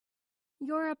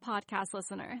You're a podcast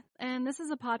listener, and this is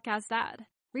a podcast ad.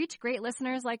 Reach great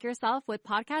listeners like yourself with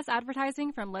podcast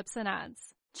advertising from Libsyn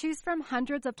Ads. Choose from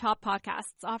hundreds of top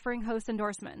podcasts offering host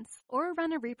endorsements, or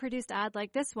run a reproduced ad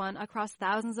like this one across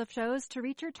thousands of shows to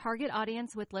reach your target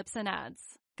audience with Libsyn Ads.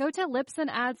 Go to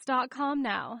libsynads.com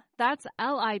now. That's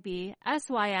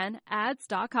LIBSYN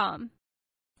ads.com.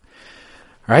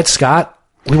 All right, Scott.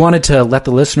 We wanted to let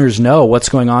the listeners know what's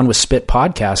going on with Spit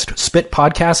Podcast.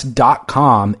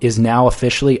 SpitPodcast.com is now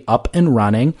officially up and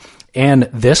running. And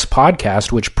this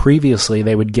podcast, which previously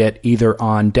they would get either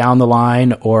on Down the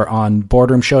Line or on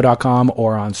BoardroomShow.com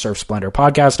or on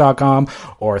SurfSplendorPodcast.com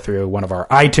or through one of our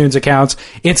iTunes accounts,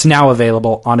 it's now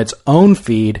available on its own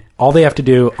feed. All they have to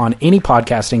do on any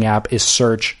podcasting app is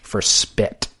search for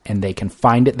Spit, and they can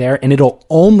find it there, and it'll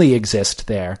only exist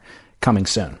there coming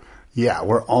soon. Yeah,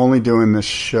 we're only doing this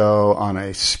show on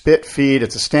a Spit feed.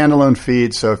 It's a standalone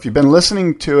feed, so if you've been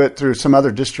listening to it through some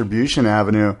other distribution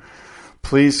avenue,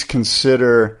 please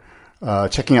consider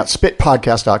checking out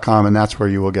spitpodcast.com, and that's where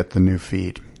you will get the new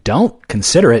feed. Don't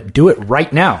consider it. Do it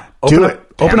right now. Open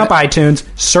up iTunes,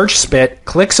 search Spit,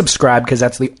 click subscribe, because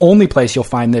that's the only place you'll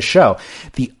find this show.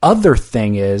 The other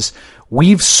thing is,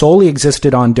 we've solely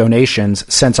existed on donations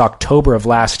since October of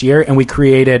last year, and we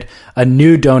created a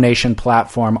new donation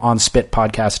platform on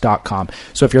spitpodcast.com.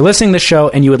 So if you're listening to the show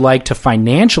and you would like to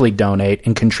financially donate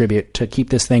and contribute to keep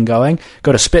this thing going,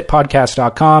 go to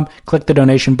spitpodcast.com, click the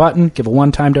donation button, give a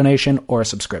one-time donation or a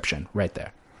subscription right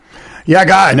there. Yeah,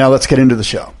 Guy, now let's get into the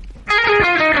show.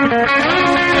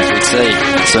 As we see,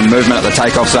 some movement at the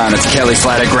takeoff zone. It's Kelly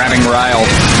Slater grabbing rail.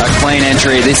 A clean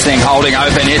entry. This thing holding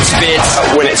open. It spits.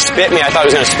 When it spit me, I thought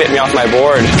it was going to spit me off my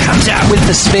board. Comes out with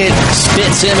the spit.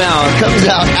 Spits him out. Comes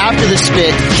out after the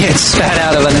spit. Gets spat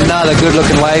out of another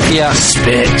good-looking wave here.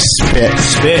 Spit.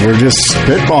 We're just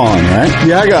spitballing, right?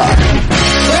 Yeah, Guy.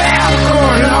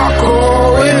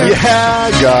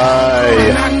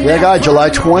 Yeah, Guy. July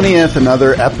 20th,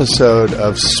 another episode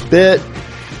of Spit.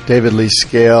 David Lee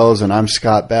Scales, and I'm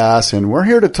Scott Bass, and we're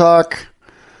here to talk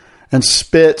and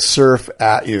spit surf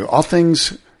at you. All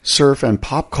things surf and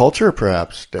pop culture,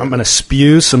 perhaps, David. I'm going to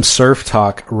spew some surf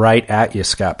talk right at you,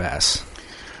 Scott Bass.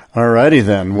 Alrighty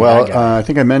then. Well, I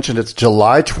think I mentioned it's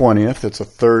July 20th. It's a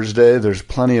Thursday. There's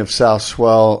plenty of south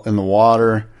swell in the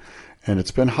water, and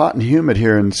it's been hot and humid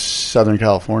here in Southern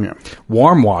California.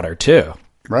 Warm water, too.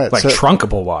 Right. Like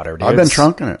trunkable water, dude. I've been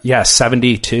trunking it. Yeah,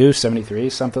 72, 73,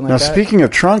 something like that. Now, speaking of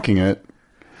trunking it,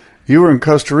 you were in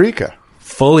Costa Rica.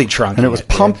 Fully trunking it. And it was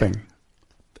pumping.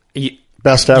 Dude.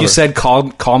 Best ever. You said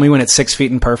call me when it's 6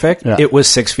 feet and perfect. Yeah. It was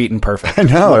 6 feet and perfect. I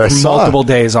know. I saw multiple it.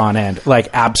 days on end. Like,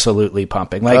 absolutely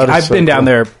pumping. Like, I've so been down cool.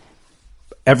 there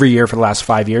every year for the last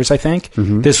 5 years, I think.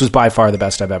 Mm-hmm. This was by far the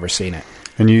best I've ever seen it.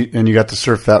 And you got to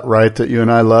surf that right that you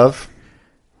and I love?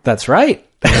 That's right.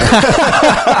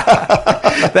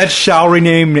 That shall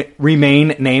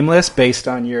remain nameless based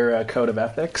on your code of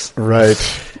ethics. Right.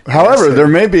 However, there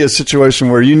may be a situation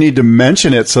where you need to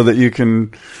mention it so that you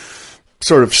can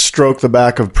sort of stroke the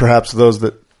back of perhaps those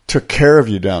that took care of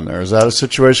you down there. Is that a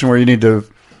situation where you need to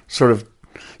sort of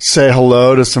say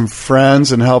hello to some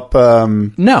friends and help?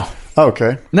 No.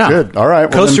 Okay. No. Good. All right.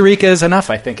 Well, Costa Rica is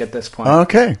enough, I think, at this point.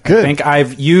 Okay. Good. I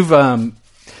think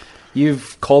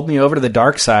you've called me over to the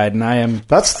dark side, and I am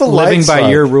That's the living light by side.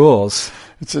 your rules.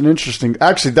 It's an interesting.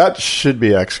 Actually, that should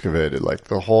be excavated, like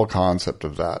the whole concept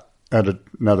of that at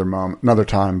another moment, another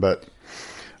time. But,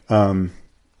 I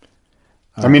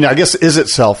mean, I guess is it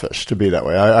selfish to be that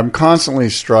way? I'm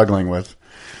constantly struggling with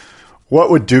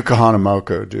what would Duke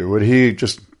Kahanamoku do? Would he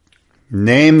just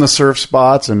name the surf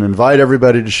spots and invite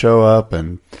everybody to show up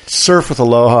and surf with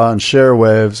Aloha and share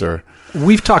waves? Or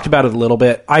we've talked about it a little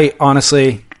bit. I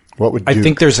honestly, what would I Duke?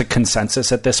 think there's a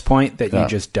consensus at this point that you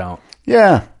just don't.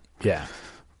 Yeah.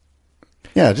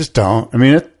 Yeah, just don't. I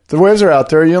mean, the waves are out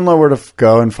there. You'll know where to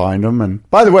go and find them. And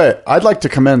by the way, I'd like to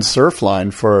commend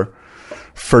Surfline for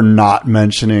not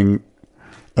mentioning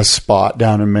a spot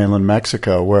down in mainland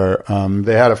Mexico where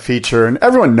they had a feature, and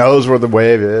everyone knows where the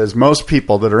wave is. Most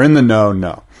people that are in the know.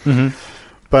 Mm-hmm.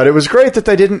 But it was great that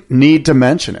they didn't need to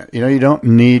mention it. You know, you don't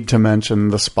need to mention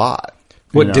the spot.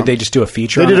 What, did they just do a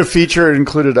feature? They did a feature. It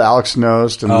included Alex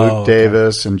Nost and Luke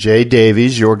Davis and Jay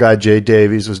Davies. Your guy Jay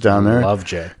Davies was down there. Love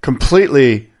Jay.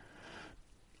 Completely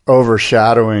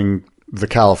overshadowing the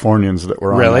Californians that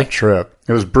were on that trip.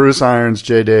 It was Bruce Irons,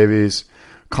 Jay Davies,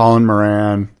 Colin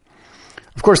Moran.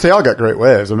 Of course, they all got great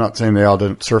waves. I'm not saying they all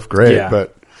didn't surf great,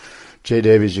 but Jay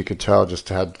Davies, you could tell, just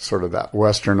had sort of that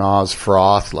Western Oz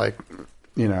froth, like,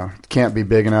 you know, can't be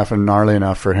big enough and gnarly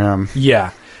enough for him.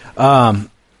 Yeah.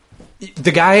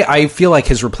 The guy I feel like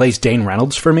has replaced Dane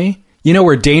Reynolds for me. You know,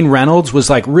 where Dane Reynolds was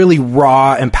like really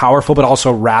raw and powerful, but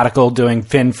also radical, doing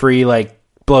fin-free like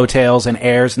blowtails and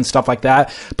airs and stuff like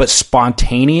that, but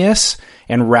spontaneous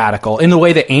and radical in the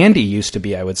way that Andy used to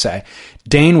be, I would say.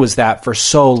 Dane was that for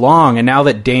so long, and now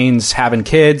that Dane's having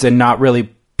kids and not really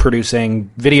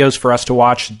producing videos for us to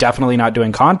watch, definitely not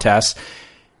doing contests,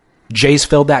 Jay's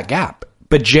filled that gap.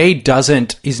 But Jay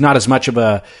he's not as much of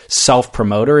a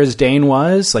self-promoter as Dane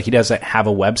was. Like, he doesn't have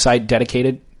a website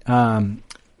dedicated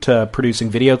to producing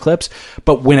video clips.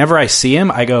 But whenever I see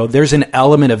him, I go, there's an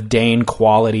element of Dane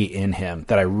quality in him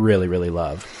that I really, really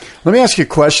love. Let me ask you a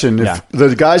question. If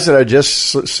the guys that I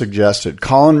just suggested,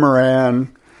 Colin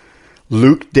Moran,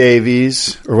 Luke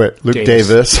Davies.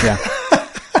 Yeah.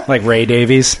 Like Ray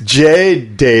Davies. Jay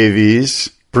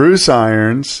Davies, Bruce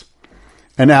Irons,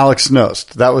 and Alex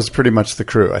Nost. That was pretty much the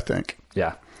crew, I think.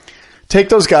 Yeah. Take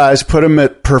those guys, put them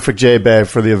at Perfect J Bay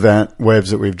for the event waves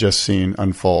that we've just seen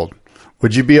unfold.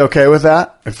 Would you be okay with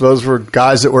that? If those were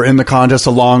guys that were in the contest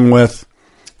along with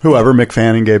whoever, Mick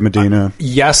Fanning, Gabe Medina?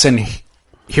 Yes, and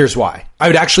here's why. I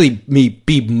would actually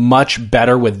be much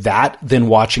better with that than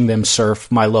watching them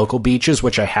surf my local beaches,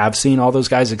 which I have seen all those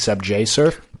guys except Jay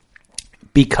surf,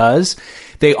 because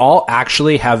they all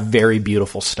actually have very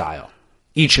beautiful style.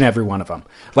 Each and every one of them.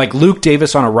 Like Luke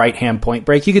Davis on a right-hand point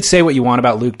break. You could say what you want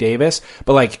about Luke Davis,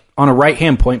 but like on a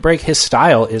right-hand point break, his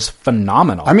style is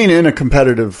phenomenal. I mean, in a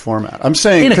competitive format. I'm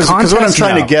saying, because what I'm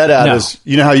trying to get at is,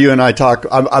 you know how you and I talk,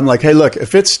 I'm like, hey, look,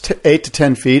 if it's 8 to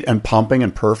 10 feet and pumping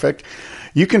and perfect,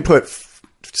 you can put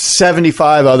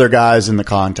 75 other guys in the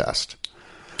contest.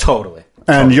 Totally.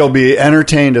 And you'll be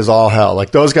entertained as all hell.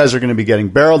 Like, those guys are going to be getting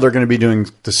barreled. They're going to be doing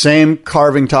the same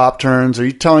carving top turns. Are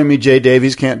you telling me Jay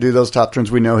Davies can't do those top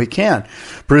turns? We know he can.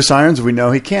 Bruce Irons, we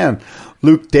know he can.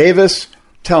 Luke Davis,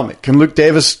 tell me, can Luke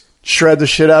Davis shred the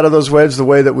shit out of those waves the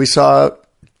way that we saw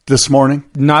this morning?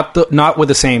 Not with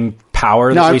the same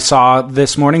power that we saw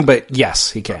this morning, but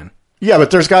yes, he can. Yeah,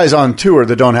 but there's guys on tour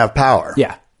that don't have power.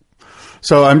 Yeah.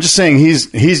 So I'm just saying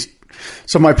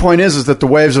so my point is that the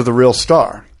waves are the real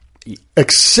star.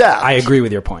 Except, I agree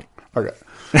with your point. Okay,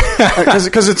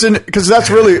 because that's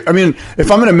really. I mean,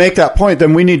 if I'm going to make that point,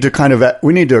 then we need to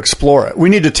explore it. We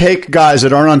need to take guys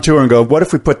that aren't on tour and go, what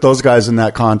if we put those guys in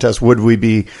that contest? Would we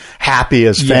be happy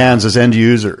as fans, as end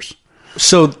users?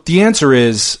 So the answer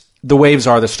is the waves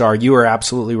are the star. You are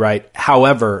absolutely right.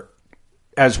 However,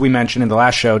 as we mentioned in the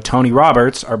last show, Tony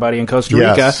Roberts, our buddy in Costa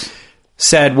Rica,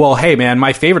 said, well, hey, man,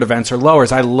 my favorite events are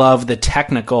lowers. I love the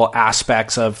technical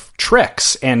aspects of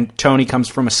tricks. And Tony comes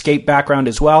from a skate background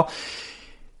as well.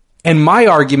 And my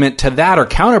argument to that, or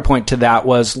counterpoint to that,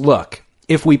 was, look,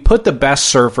 if we put the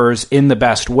best surfers in the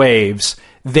best waves,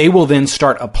 they will then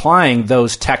start applying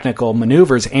those technical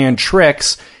maneuvers and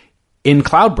tricks in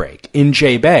Cloudbreak, in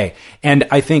J-Bay. And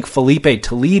I think Felipe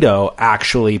Toledo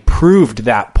actually proved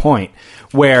that point,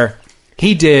 where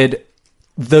he did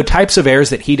the types of airs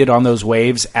that he did on those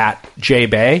waves at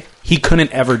J-Bay, he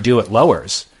couldn't ever do at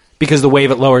lowers because the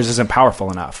wave at lowers isn't powerful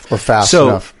enough. Or fast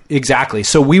enough. Exactly.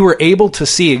 So we were able to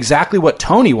see exactly what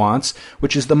Tony wants,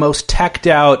 which is the most teched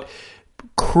out,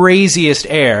 craziest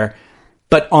air,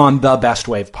 but on the best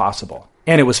wave possible.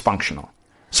 And it was functional.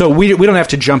 So we don't have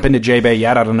to jump into J-Bay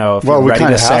yet. I don't know if you're ready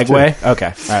to segue.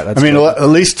 Okay. All right, at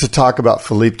least to talk about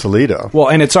Felipe Toledo. Well,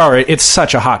 and it's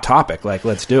such a hot topic. Like,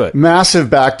 let's do it. Massive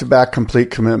back-to-back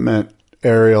complete commitment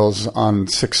aerials on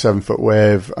 6-7 foot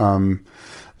wave.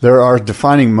 There are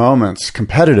defining moments,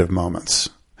 competitive moments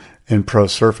in pro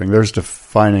surfing. There's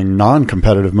defining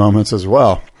non-competitive moments as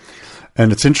well.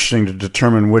 And it's interesting to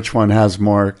determine which one has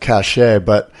more cachet,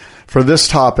 but for this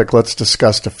topic, let's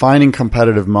discuss defining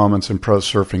competitive moments in pro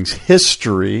surfing's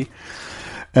history.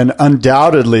 And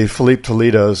undoubtedly, Felipe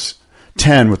Toledo's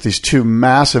 10 with these two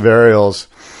massive aerials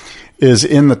is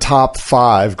in the top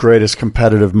 5 greatest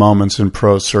competitive moments in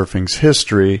pro surfing's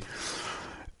history.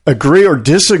 Agree or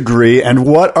disagree? And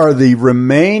what are the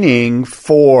remaining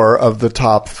 4 of the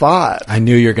top 5? I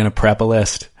knew you were going to prep a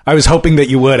list. I was hoping that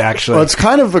you would, actually. Well, it's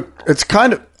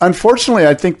kind of, unfortunately,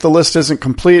 I think the list isn't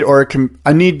complete, or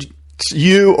I need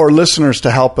you or listeners to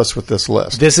help us with this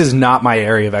list. This is not my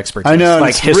area of expertise. I know,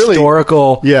 like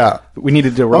historical. Really, yeah, we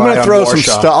needed to. I'm going to throw some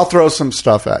stuff. I'll throw some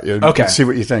stuff at you. Okay, see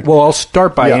what you think. Well, I'll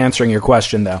start by answering your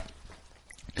question, though.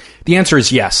 The answer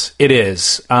is yes. It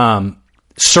is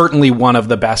certainly one of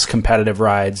the best competitive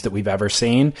rides that we've ever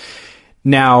seen.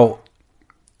 Now,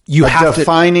 you have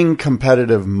defining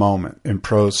competitive moment in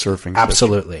pro surfing.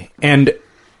 Absolutely, and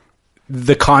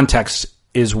the context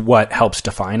is what helps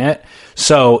define it.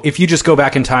 So if you just go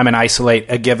back in time and isolate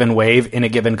a given wave in a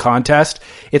given contest,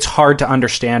 it's hard to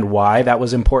understand why that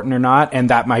was important or not. And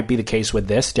that might be the case with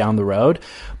this down the road.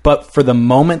 But for the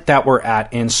moment that we're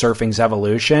at in surfing's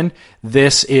evolution,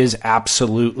 this is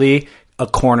absolutely a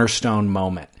cornerstone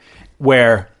moment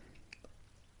where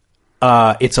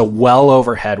it's a well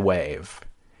overhead wave.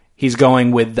 He's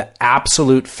going with the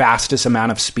absolute fastest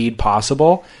amount of speed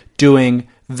possible, doing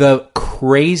the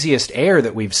craziest air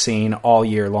that we've seen all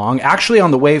year long. Actually,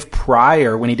 on the wave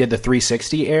prior, when he did the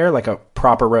 360 air, like a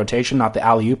proper rotation, not the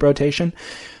alley-oop rotation,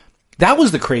 that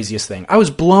was the craziest thing. I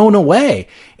was blown away.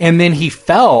 And then he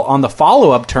fell on the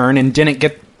follow-up turn and didn't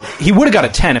get... He would have got a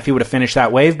 10 if he would have finished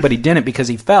that wave, but he didn't because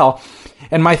he fell.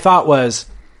 And my thought was,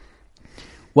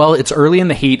 well, it's early in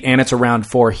the heat and it's around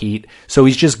 4 heat, so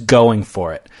he's just going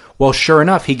for it. Well, sure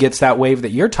enough, he gets that wave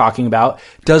that you're talking about,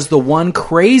 does the one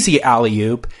crazy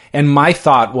alley-oop, and my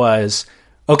thought was,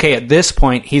 okay, at this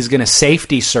point, he's going to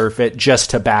safety surf it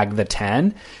just to bag the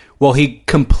 10. Well, he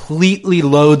completely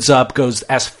loads up, goes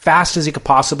as fast as he could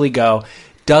possibly go,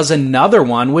 does another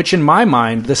one, which in my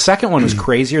mind, the second one was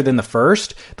crazier than the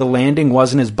first. The landing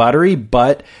wasn't as buttery,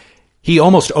 but he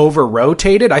almost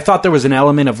over-rotated. I thought there was an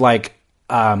element of like...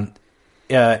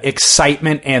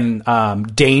 excitement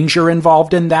and danger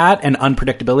involved in that and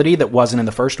unpredictability that wasn't in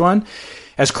the first one,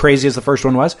 as crazy as the first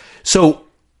one was. So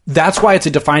that's why it's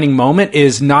a defining moment,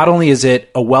 is not only is it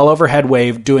a well overhead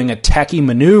wave doing a techie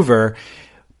maneuver,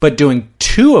 but doing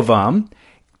 2 of them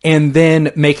and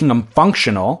then making them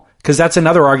functional, because that's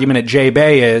another argument at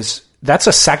J-Bay is that's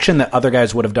a section that other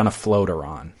guys would have done a floater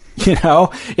on. You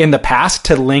know, in the past,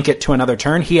 to link it to another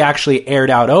turn, he actually aired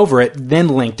out over it, then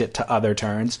linked it to other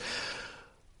turns.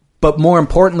 But more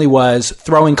importantly was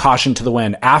throwing caution to the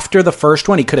wind. After the first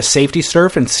one, he could have safety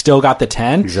surfed and still got the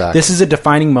 10. Exactly. This is a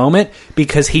defining moment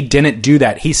because he didn't do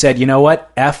that. He said, you know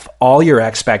what? F all your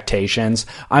expectations.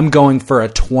 I'm going for a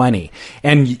 20.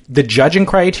 And the judging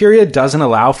criteria doesn't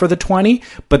allow for the 20,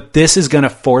 but this is going to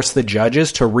force the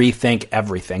judges to rethink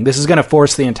everything. This is going to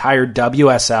force the entire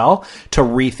WSL to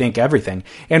rethink everything.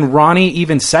 And Ronnie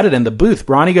even said it in the booth.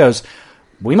 Ronnie goes,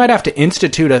 we might have to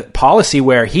institute a policy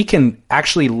where he can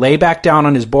actually lay back down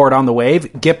on his board on the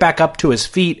wave, get back up to his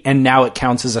feet, and now it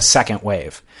counts as a second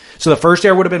wave. So the first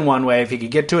air would have been one wave. He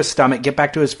could get to his stomach, get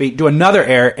back to his feet, do another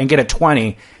air, and get a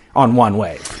 20 on one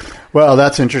wave. Well,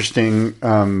 that's interesting.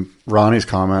 Ronnie's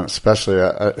comment, especially,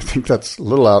 I think that's a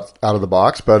little out of the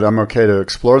box, but I'm okay to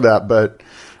explore that. But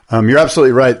you're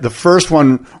absolutely right. The first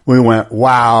one, we went,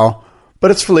 wow. But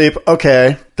it's Philippe.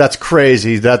 Okay, that's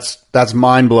crazy. That's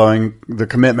mind-blowing. The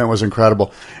commitment was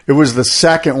incredible. It was the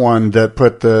second one that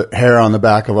put the hair on the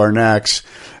back of our necks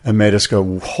and made us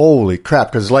go, holy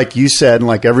crap. Because like you said, and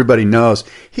like everybody knows,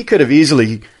 he could have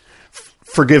easily,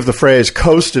 forgive the phrase,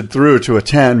 coasted through to a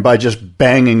 10 by just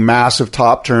banging massive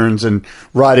top turns and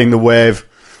riding the wave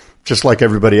just like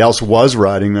everybody else was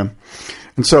riding them.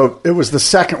 And so it was the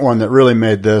second one that really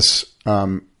made this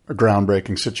a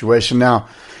groundbreaking situation. Now,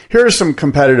 here are some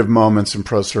competitive moments in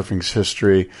pro surfing's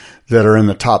history that are in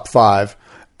the top 5,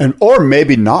 or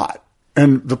maybe not.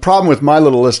 And the problem with my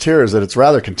little list here is that it's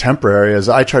rather contemporary. As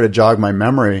I try to jog my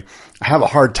memory, I have a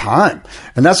hard time.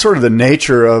 And that's sort of the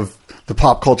nature of the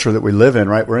pop culture that we live in,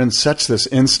 right? We're in such this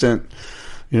instant,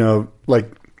 like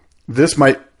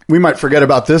we might forget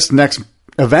about this next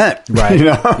event. Right.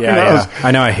 Yeah. Yeah.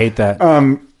 I know. I hate that.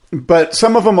 But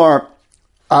some of them are,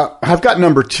 I've got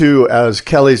number 2 as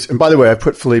Kelly's, and by the way, I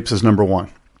put Philippe's as number 1.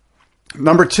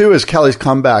 Number 2 is Kelly's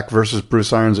comeback versus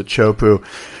Bruce Irons at Chopu.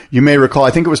 You may recall,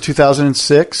 I think it was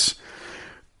 2006.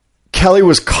 Kelly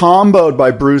was comboed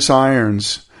by Bruce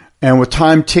Irons, and with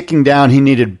time ticking down, he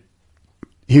needed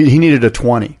a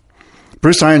 20.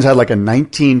 Bruce Irons had like a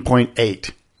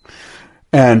 19.8,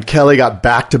 and Kelly got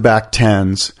back-to-back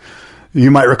 10s.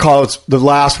 You might recall it's the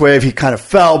last wave, he kind of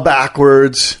fell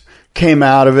backwards, came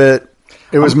out of it.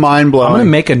 It was mind-blowing. I'm going to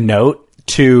make a note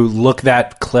to look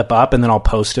that clip up, and then I'll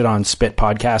post it on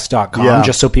spitpodcast.com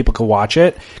just so people can watch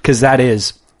it, because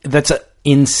that's an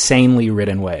insanely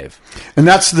ridden wave. And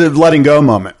that's the letting go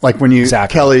moment. Like when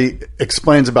Kelly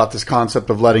explains about this concept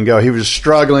of letting go, he was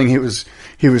struggling. He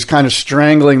was kind of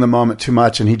strangling the moment too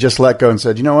much, and he just let go and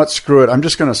said, you know what, screw it. I'm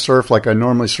just going to surf like I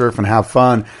normally surf and have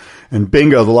fun. And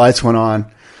bingo, the lights went on.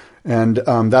 And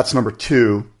that's number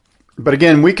 2. But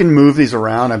again, we can move these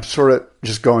around. I'm sort of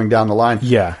just going down the line.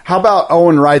 Yeah. How about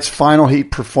Owen Wright's final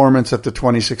heat performance at the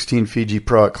 2016 Fiji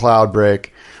Pro at Cloudbreak,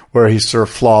 where he surfed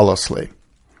flawlessly?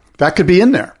 That could be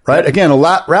in there, right? Again,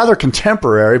 rather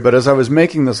contemporary, but as I was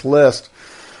making this list...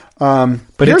 but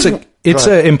it's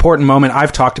an important moment.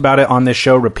 I've talked about it on this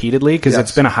show repeatedly because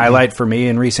it's been a highlight for me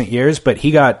in recent years, but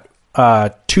he got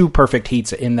 2 perfect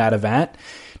heats in that event.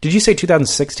 Did you say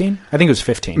 2016? I think it was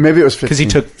 15. Maybe it was 15. Because he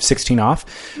took 16 off.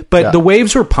 But the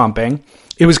waves were pumping.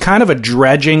 It was kind of a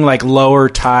dredging, like lower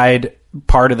tide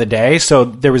part of the day. So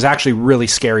there was actually really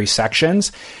scary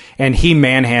sections. And he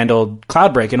manhandled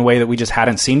Cloudbreak in a way that we just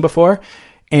hadn't seen before.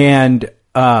 And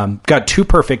got 2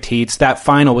 perfect heats. That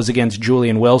final was against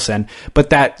Julian Wilson. But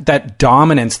that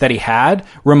dominance that he had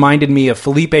reminded me of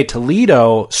Felipe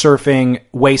Toledo surfing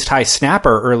waist-high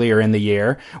snapper earlier in the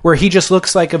year, where he just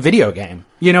looks like a video game.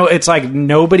 You know, it's like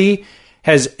nobody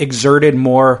has exerted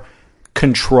more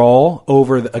control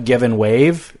over a given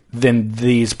wave than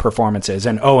these performances.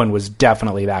 And Owen was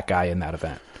definitely that guy in that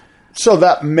event. So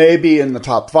that may be in the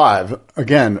top 5.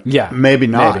 Again, maybe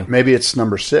not. Maybe it's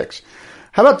number 6.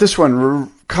 How about this one?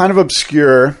 Kind of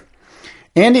obscure.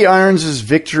 Andy Irons'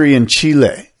 victory in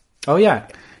Chile. Oh, yeah.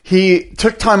 He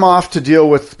took time off to deal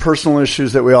with personal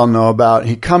issues that we all know about.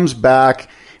 He comes back.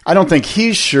 I don't think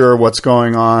he's sure what's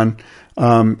going on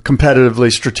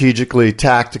competitively, strategically,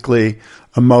 tactically,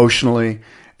 emotionally.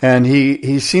 And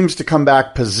he seems to come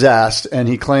back possessed, and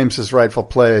he claims his rightful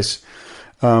place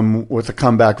with a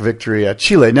comeback victory at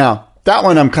Chile. Now, that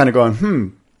one I'm kind of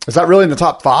going, is that really in the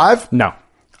top 5? No.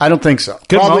 I don't think so.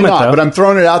 Good Probably moment, not, though. but I'm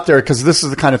throwing it out there because this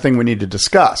is the kind of thing we need to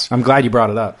discuss. I'm glad you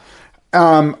brought it up.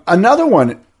 Another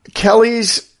one, Kelly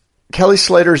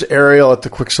Slater's aerial at the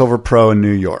Quicksilver Pro in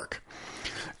New York.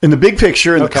 In the big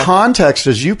picture, in the context,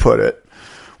 as you put it,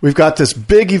 we've got this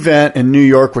big event in New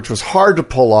York, which was hard to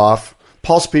pull off.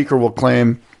 Paul Speaker will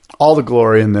claim all the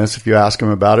glory in this if you ask him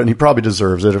about it, and he probably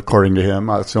deserves it, according to him.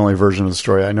 That's the only version of the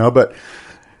story I know. But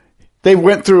they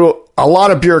went through a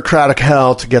lot of bureaucratic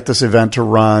hell to get this event to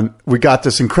run. We got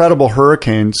this incredible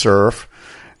hurricane surf,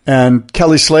 and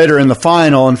Kelly Slater in the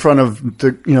final in front of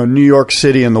the New York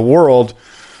City and the world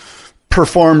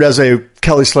performed as a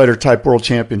Kelly Slater type world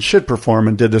champion should perform,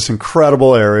 and did this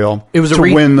incredible aerial. It was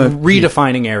win the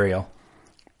redefining aerial.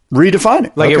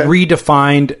 Redefining, like it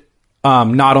redefined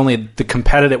not only the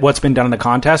competitive what's been done in the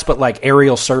contest, but like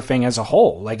aerial surfing as a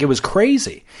whole. Like it was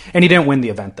crazy, and he didn't win the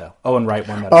event though. Owen Wright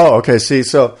won that. Oh, okay. See,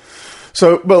 so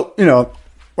well,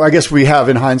 I guess we have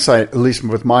in hindsight, at least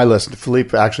with my list,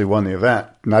 Philippe actually won the event,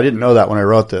 and I didn't know that when I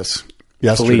wrote this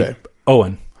yesterday. Philippe.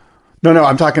 Owen. No,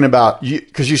 I'm talking about you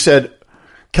because you said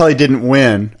Kelly didn't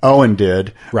win, Owen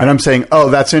did, right. And I'm saying,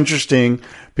 that's interesting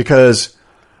because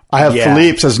I have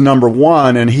Philippe's as number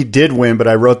 1, and he did win, but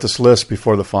I wrote this list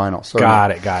before the final. So,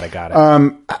 got it.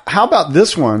 How about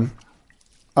this one?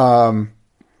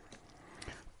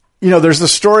 There's the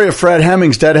story of Fred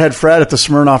Hemmings, Deadhead Fred at the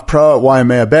Smirnoff Pro at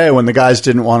Waimea Bay when the guys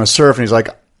didn't want to surf, and he's like,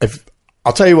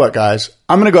 I'll tell you what, guys,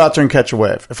 I'm going to go out there and catch a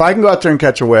wave. If I can go out there and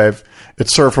catch a wave,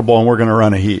 it's surfable, and we're going to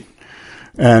run a heat.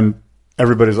 And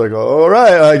everybody's like, all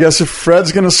right, I guess if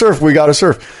Fred's going to surf, we got to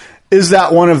surf. Is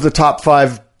that one of the top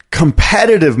 5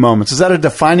 competitive moments? Is that a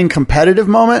defining competitive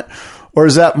moment, or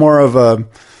is that more of a,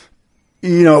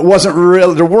 it wasn't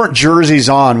real, there weren't jerseys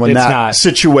on when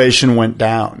situation went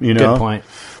down, Good point.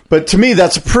 But to me,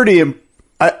 that's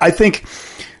I think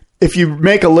if you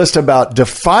make a list about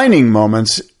defining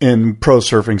moments in pro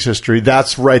surfing's history,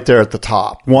 that's right there at the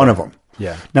top, one of them.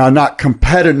 Yeah. Now, not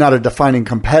a defining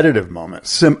competitive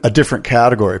moment, a different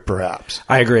category, perhaps.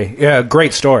 I agree. Yeah,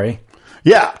 great story.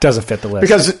 Yeah. Doesn't fit the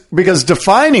list. Because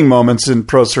defining moments in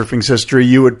pro surfing's history,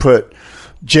 you would put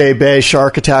Jay Bay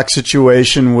shark attack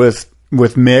situation with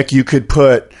Mick. You could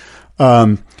put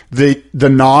the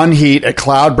non-heat at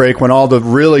Cloudbreak when all the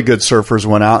really good surfers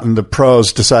went out and the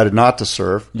pros decided not to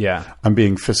surf. Yeah. I'm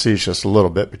being facetious a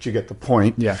little bit, but you get the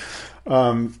point. Yeah.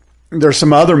 There's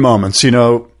some other moments,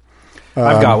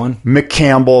 I've got one. Mick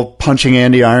Campbell punching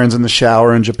Andy Irons in the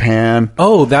shower in Japan.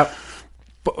 Oh,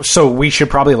 so we should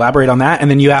probably elaborate on that,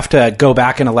 and then you have to go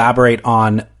back and elaborate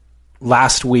on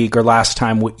last week or last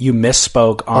time you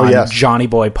misspoke on Johnny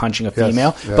Boy punching a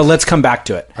female. Yes. But let's come back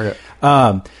to it. Okay.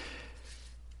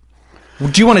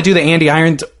 Do you want to do the Andy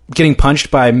Irons getting punched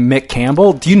by Mick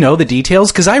Campbell? Do you know the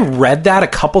details? Because I read that a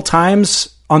couple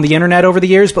times on the internet over the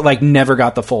years, but never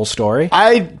got the full story.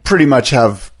 I pretty much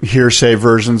have hearsay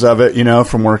versions of it,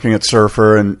 from working at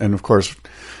Surfer, and of course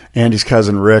Andy's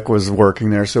cousin Rick was working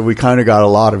there, so we kind of got a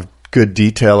lot of good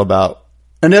detail about.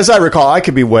 And as I recall, I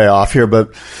could be way off here,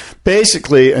 but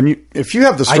basically, if you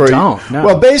have the story, I don't. No.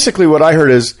 Well, basically, what I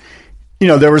heard is,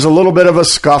 there was a little bit of a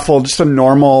scuffle, just a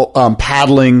normal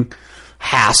paddling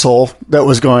hassle that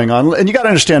was going on. And you got to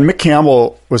understand, Mick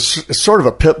Campbell was sort of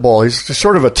a pit bull. He's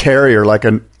sort of a terrier, like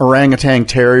an orangutan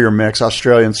terrier mix,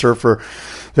 Australian surfer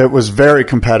that was very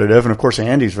competitive. And of course,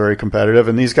 Andy's very competitive.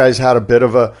 And these guys had a bit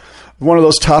of a one of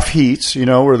those tough heats,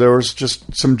 where there was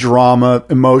just some drama,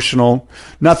 emotional,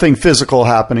 nothing physical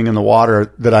happening in the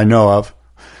water that I know of.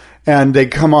 And they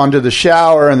come onto the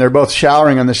shower, and they're both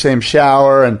showering in the same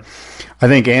shower. And I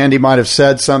think Andy might have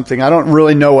said something. I don't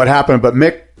really know what happened, but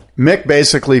Mick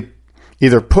basically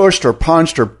either pushed or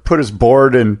punched or put his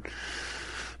board in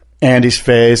Andy's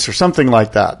face or something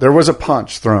like that. There was a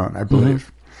punch thrown, I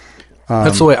believe.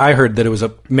 That's the way I heard that it was a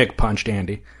Mick punched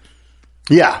Andy.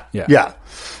 Yeah.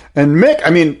 And Mick,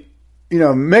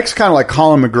 Mick's kind of like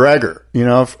Colin McGregor.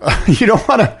 If you don't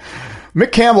want to...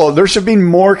 Mick Campbell, there should be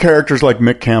more characters like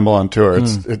Mick Campbell on tour.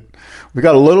 We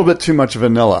got a little bit too much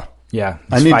vanilla. Yeah,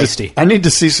 it's feisty. I need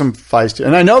to see some feisty.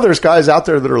 And I know there's guys out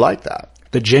there that are like that.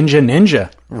 The Ginger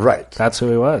Ninja. Right. That's who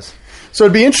he was. So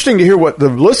it'd be interesting to hear what the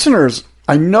listeners...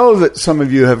 I know that some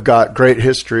of you have got great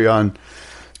history on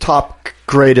top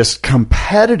greatest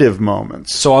competitive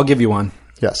moments. So I'll give you one.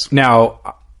 Yes.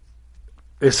 Now,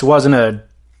 this wasn't a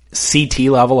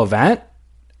CT level event,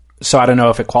 so I don't know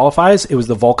if it qualifies. It was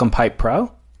the Vulcan Pipe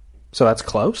Pro, so that's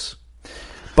close.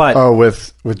 But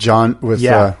with John,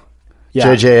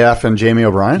 JJF and Jamie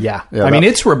O'Brien? Yeah. I mean,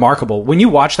 it's remarkable. When you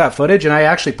watch that footage, and I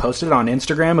actually posted it on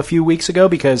Instagram a few weeks ago,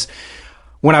 because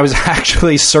when I was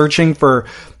actually searching for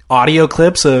audio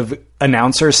clips of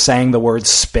announcers saying the word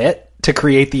spit to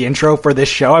create the intro for this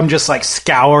show, I'm just like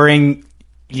scouring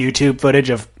YouTube footage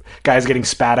of guys getting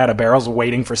spat out of barrels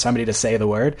waiting for somebody to say the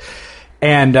word.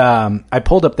 And I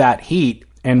pulled up that heat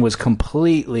and was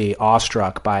completely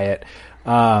awestruck by it.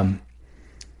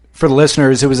 For the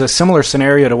listeners, it was a similar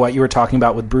scenario to what you were talking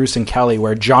about with Bruce and Kelly,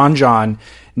 where John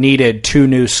needed 2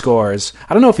 new scores.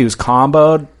 I don't know if he was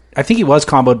comboed. I think he was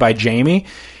comboed by Jamie.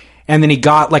 And then he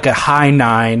got like a high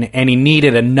 9, and he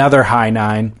needed another high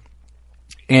 9.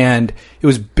 And it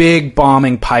was big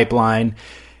bombing pipeline.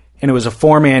 And it was a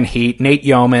 4-man heat. Nate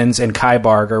Yeomans and Kai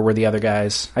Barger were the other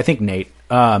guys. I think Nate.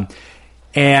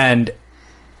 And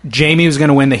Jamie was going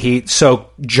to win the heat. So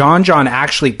John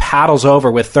actually paddles over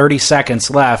with 30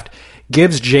 seconds left,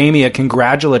 gives Jamie a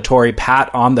congratulatory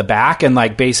pat on the back, and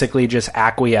like basically just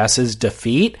acquiesces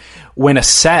defeat when a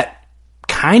set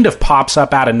kind of pops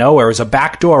up out of nowhere. It was a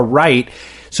backdoor right.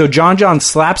 So John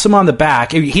slaps him on the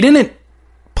back. He didn't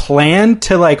plan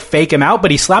to like fake him out,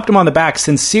 but he slapped him on the back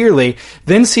sincerely,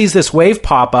 then sees this wave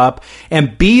pop up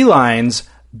and beelines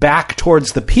back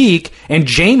towards the peak, and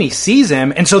Jamie sees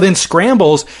him, and so then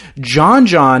scrambles.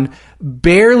 John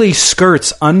barely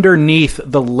skirts underneath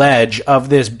the ledge of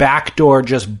this backdoor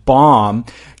just bomb,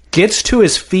 gets to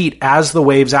his feet as the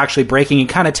wave's actually breaking. He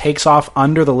kind of takes off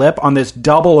under the lip on this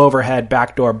double overhead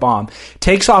backdoor bomb.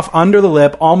 Takes off under the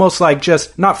lip, almost like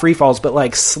just, not free falls, but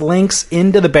like slinks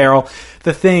into the barrel.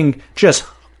 The thing just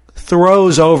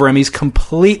throws over him. He's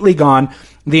completely gone.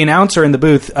 The announcer in the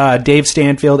booth, Dave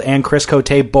Stanfield and Chris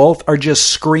Cote, both are just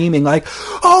screaming like,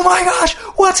 oh my gosh,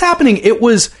 what's happening?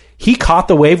 He caught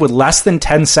the wave with less than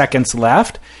 10 seconds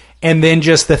left, and then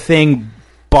just the thing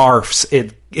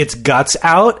barfs its guts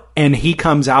out, and he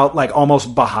comes out like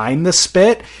almost behind the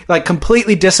spit, like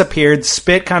completely disappeared.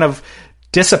 Spit kind of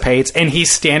dissipates, and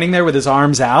he's standing there with his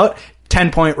arms out.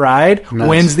 10-point ride, nice.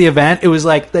 Wins the event. It was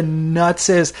like the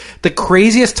nutsest, the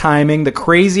craziest timing, the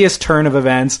craziest turn of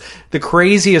events, the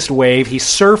craziest wave. He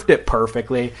surfed it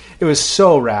perfectly. It was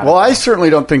so rad. Well, I certainly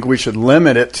don't think we should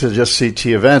limit it to just CT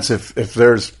events. If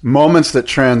there's moments that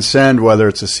transcend whether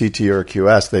it's a CT or a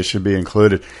QS, they should be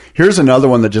included. Here's another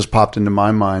one that just popped into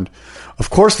my mind. Of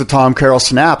course, the Tom Carroll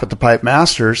snap at the Pipe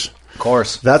Masters. Of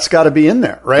course. That's got to be in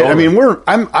there, right? Totally.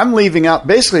 I mean, I'm leaving out,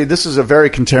 basically, this is a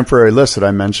very contemporary list that I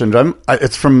mentioned.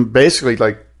 It's from basically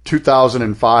like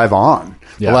 2005 on,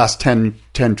 the last 10,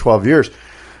 12 years.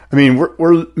 I mean,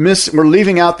 we're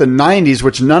leaving out the 90s,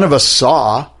 which none of us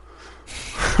saw,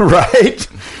 right?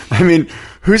 I mean,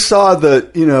 who saw the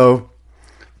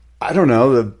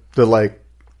like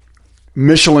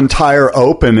Michelin Tire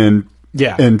Open in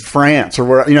France, or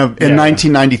where, in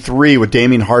 1993 with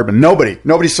Damien Hardman.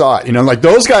 Nobody saw it. Like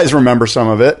those guys remember some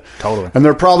of it. Totally. And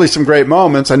there are probably some great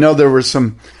moments. I know there was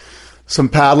some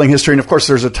paddling history, and of course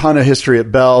there's a ton of history at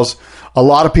Bell's. A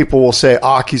lot of people will say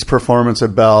Aki's performance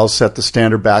at Bell's set the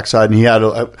standard backside, and he had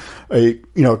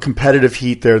a competitive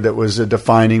heat there that was a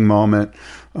defining moment.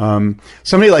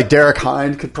 Somebody like Derek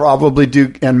Hind could probably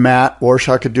do, and Matt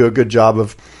Warshaw could do a good job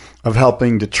of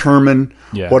helping determine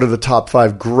what are the top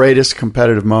 5 greatest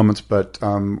competitive moments. But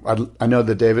I know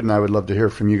that David and I would love to hear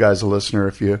from you guys, a listener,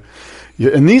 if you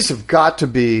and these have got to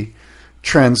be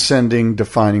transcending,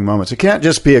 defining moments. It can't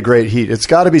just be a great heat. It's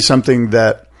got to be something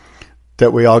that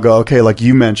we all go, okay, like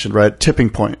you mentioned, right?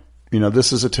 Tipping point.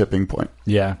 This is a tipping point.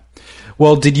 Yeah.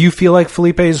 Well, did you feel like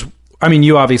Felipe's I mean,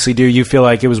 you obviously do. You feel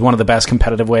like it was one of the best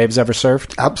competitive waves ever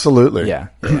surfed? Absolutely. Yeah.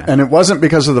 And it wasn't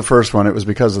because of the first one. It was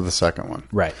because of the second one.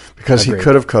 Right. Because Agreed. he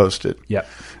could have coasted. Yep.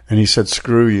 And he said,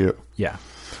 screw you. Yeah.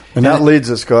 And that leads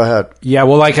us, go ahead. Yeah,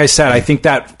 well, like I said, I think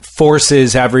that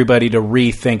forces everybody to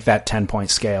rethink that 10-point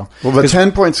scale. Well, the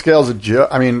 10-point scale is a joke.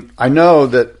 I mean, I know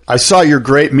that I saw your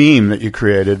great meme that you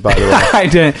created, by the way. I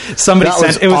didn't. Somebody That said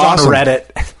was it was awesome. on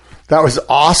Reddit. That was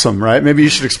awesome, right? Maybe you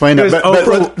should explain It that. was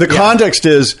But the context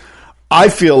is, I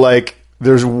feel like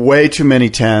there's way too many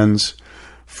 10s.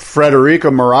 Frederico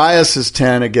Moraes'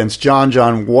 10 against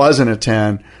John wasn't a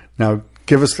 10. Now,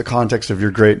 give us the context of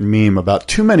your great meme about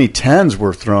too many 10s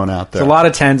were thrown out there. There's a lot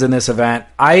of 10s in this event.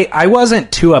 I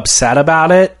wasn't too upset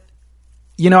about it.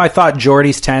 You know, I thought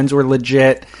Jordy's 10s were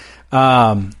legit.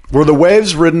 Were the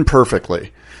waves ridden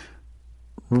perfectly?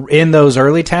 In those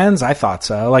early 10s, I thought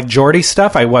so. Like Jordy's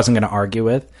stuff, I wasn't going to argue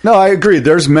with. No, I agree.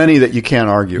 There's many that you can't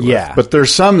argue with. Yeah. But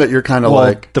there's some that you're kind of Well,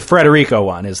 like... the Frederico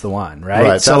one is the one, right?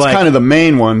 Right. So that's like, kind of the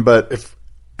main one. But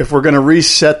if we're going to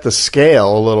reset the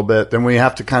scale a little bit, then we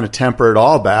have to kind of temper it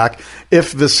all back.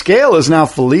 If the scale is now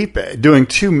Felipe doing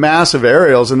 2 massive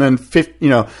aerials and then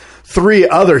 3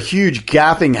 other huge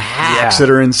gapping hacks that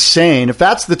are insane, if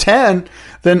that's the 10,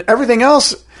 then everything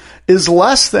else is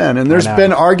less than. And there's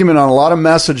been argument on a lot of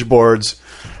message boards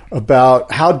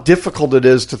about how difficult it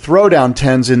is to throw down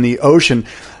 10s in the ocean.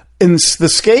 In the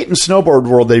skate and snowboard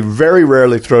world, they very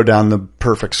rarely throw down the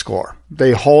perfect score.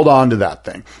 They hold on to that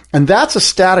thing. And that's a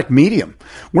static medium.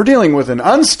 We're dealing with an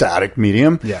unstatic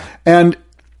medium. Yeah. And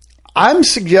I'm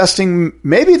suggesting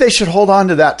maybe they should hold on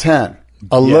to that 10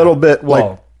 a little bit.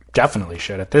 Well, definitely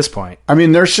should at this point. I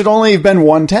mean, there should only have been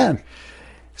one 10.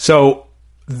 So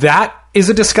that is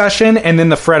a discussion, and then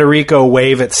the Frederico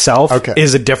wave itself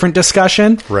is a different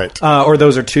discussion. Right. Or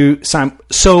those are two.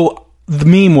 So the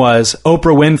meme was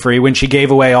Oprah Winfrey when she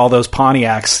gave away all those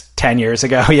Pontiacs 10 years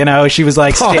ago. You know, she was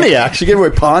like... Pontiac? She gave away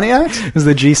Pontiacs? It was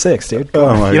the G6, dude.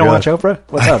 Oh, my God. You don't watch Oprah?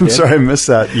 What's up, I'm dude? sorry I missed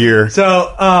that year.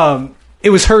 So it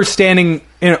was her standing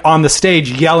on the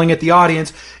stage yelling at the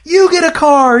audience, you get a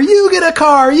car, you get a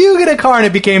car, you get a car. And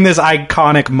it became this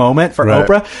iconic moment for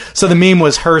Oprah. So the meme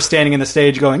was her standing in the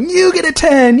stage going, you get a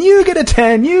 10, you get a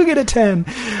 10, you get a 10.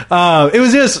 It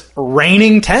was just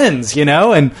raining 10s, you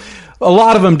know, and a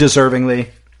lot of them deservingly.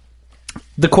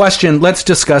 The question, let's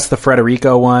discuss the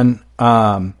Frederico one.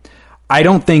 I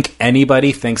don't think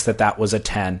anybody thinks that was a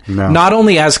 10. No. Not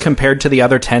only as compared to the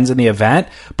other 10s in the event,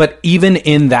 but even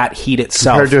in that heat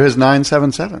itself. Compared to his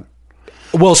 977.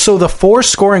 Well, so the 4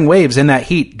 scoring waves in that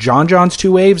heat, John's 2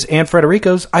 waves and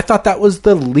Frederico's, I thought that was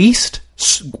the least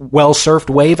well-surfed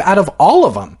wave out of all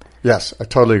of them. Yes, I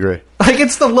totally agree. Like,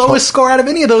 it's the lowest score out of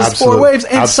any of those Absolutely. 4 waves,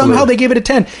 and somehow they gave it a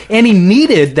 10. And he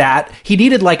needed that. He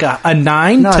needed like a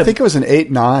 9. No, I think it was an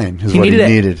 8-9 is what he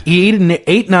needed. He needed an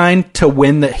 8-9 to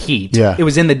win the heat. Yeah. It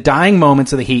was in the dying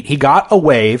moments of the heat. He got a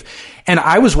wave, and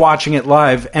I was watching it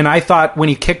live, and I thought when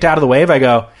he kicked out of the wave, I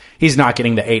go, he's not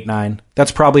getting the 8-9.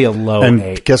 That's probably a low and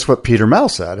 8. Guess what Peter Mel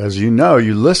said? As you know,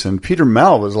 you listened. Peter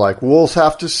Mel was like, we'll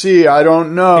have to see. I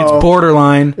don't know. It's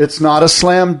borderline. It's not a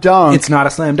slam dunk. It's not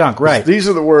a slam dunk, right. These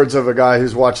are the words of a guy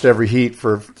who's watched every heat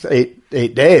for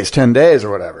 8 days, 10 days or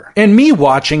whatever. And me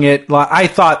watching it, I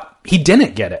thought he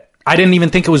didn't get it. I didn't even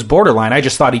think it was borderline. I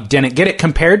just thought he didn't get it.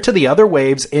 Compared to the other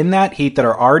waves in that heat that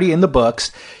are already in the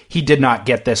books, he did not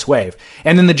get this wave.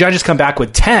 And then the judges come back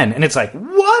with 10, and it's like,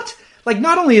 what? Like,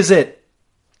 not only is it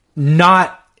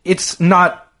it's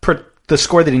not the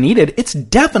score that he needed, it's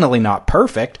definitely not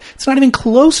perfect. It's not even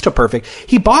close to perfect.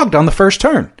 He bogged on the first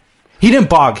turn. He didn't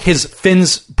bog. His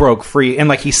fins broke free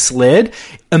and he slid.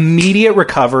 Immediate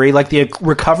recovery. Like the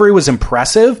recovery was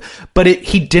impressive, but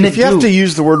he didn't. If you have to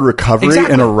use the word recovery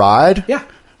Exactly. in a ride,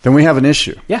 then we have an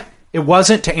issue. Yeah. It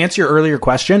wasn't, to answer your earlier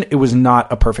question, it was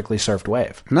not a perfectly surfed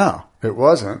wave. No, it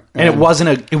wasn't. And it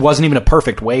wasn't even a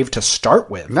perfect wave to start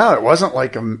with. No, it wasn't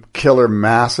like a killer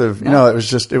massive,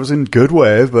 it was in good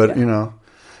wave, but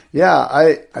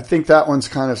I think that one's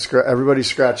kind of everybody's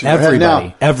scratching their head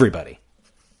now. Everybody.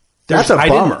 That's a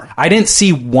bummer. I didn't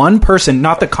see one person,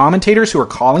 not the commentators who are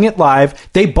calling it live.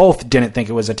 They both didn't think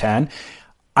it was a 10.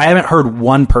 I haven't heard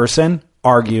one person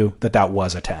argue that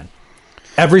was a 10.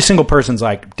 Every single person's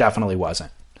like, definitely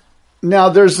wasn't. Now,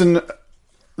 there's an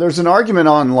argument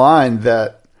online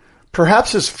that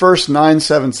perhaps his first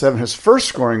 977, his first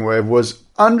scoring wave, was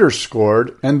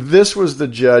underscored, and this was the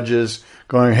judges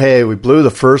going, hey, we blew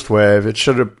the first wave. It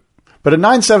should have... But a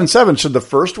 977, should the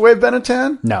first wave been a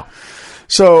 10? No.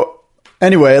 So,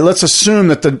 anyway, let's assume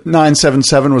that the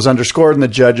 977 was underscored, and the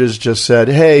judges just said,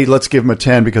 hey, let's give him a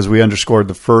 10 because we underscored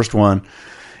the first one.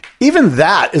 even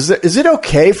that, is it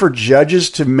okay for judges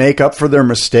to make up for their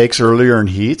mistakes earlier in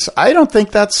heats? I don't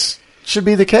think should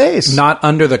be the case. Not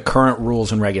under the current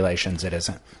rules and regulations, it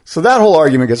isn't. So that whole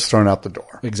argument gets thrown out the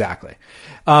door. Exactly.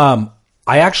 I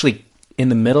actually, in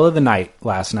the middle of the night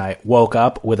last night, woke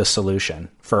up with a solution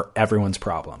for everyone's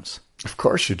problems. Of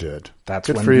course you did. That's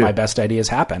Good when for you. my best ideas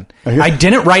happen. I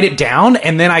didn't write it down,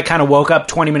 and then I kind of woke up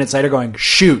 20 minutes later going,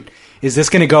 shoot, is this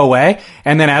going to go away?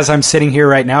 And then as I'm sitting here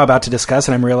right now about to discuss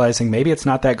it, I'm realizing maybe it's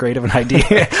not that great of an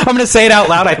idea. I'm going to say it out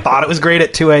loud. I thought it was great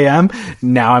at 2 a.m.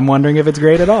 Now I'm wondering if it's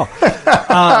great at all.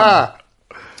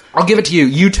 I'll give it to you.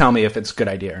 You tell me if it's a good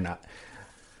idea or not.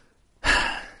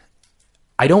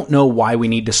 I don't know why we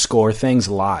need to score things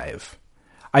live.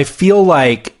 I feel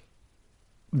like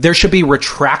there should be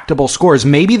retractable scores.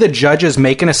 Maybe the judges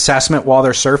make an assessment while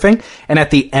they're surfing, and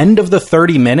at the end of the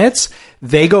 30 minutes,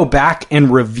 they go back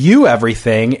and review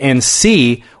everything and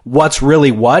see what's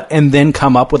really what, and then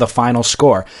come up with a final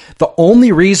score. The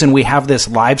only reason we have this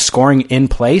live scoring in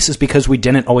place is because we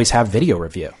didn't always have video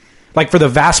review. Like for the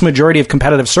vast majority of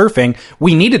competitive surfing,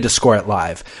 we needed to score it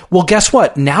live. Well, guess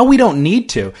what? Now we don't need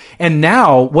to. And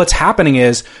now what's happening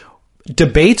is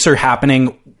debates are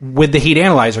happening with the heat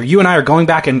analyzer. You and I are going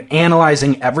back and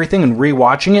analyzing everything and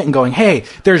rewatching it and going, hey,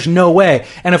 there's no way.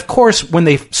 And of course, when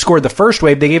they scored the first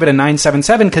wave, they gave it a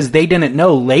 977 because they didn't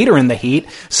know later in the heat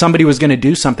somebody was going to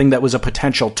do something that was a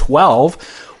potential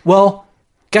 12. Well,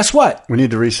 guess what? We need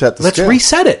to reset the Let's scale.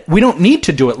 reset it. We don't need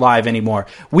to do it live anymore.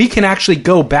 We can actually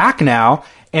go back now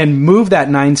and move that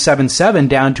 977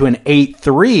 down to an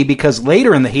 8.3 because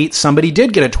later in the heat, somebody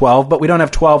did get a 12, but we don't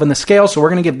have 12 in the scale, so we're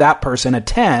going to give that person a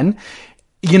 10.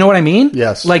 You know what I mean?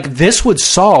 Yes. Like this would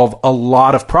solve a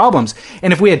lot of problems.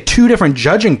 And if we had two different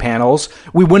judging panels,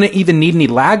 we wouldn't even need any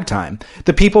lag time.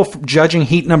 The people judging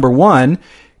heat number 1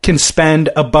 can spend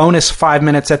a bonus 5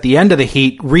 minutes at the end of the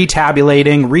heat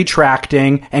retabulating,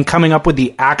 retracting, and coming up with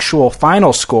the actual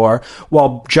final score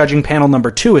while judging panel number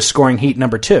 2 is scoring heat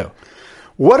number 2.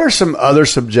 What are some other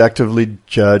subjectively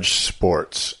judged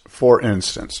sports? For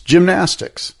instance,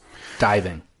 gymnastics.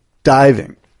 Diving.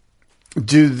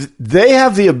 Do they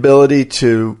have the ability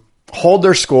to hold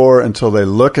their score until they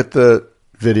look at the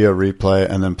video replay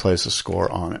and then place a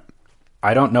score on it?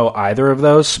 I don't know either of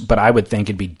those, but I would think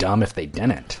it'd be dumb if they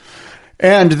didn't.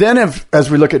 And then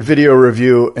as we look at video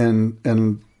review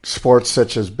in sports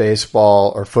such as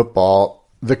baseball or football,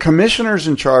 the commissioners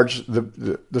in charge,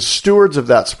 the stewards of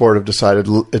that sport have decided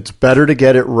it's better to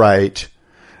get it right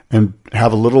and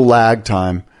have a little lag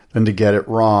time than to get it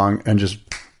wrong and just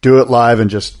do it live and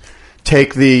just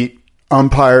take the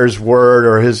umpire's word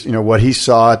or his, what he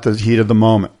saw at the heat of the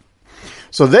moment.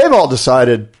 So they've all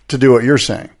decided to do what you're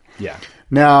saying. Yeah.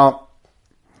 Now,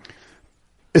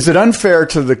 is it unfair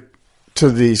to the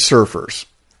surfers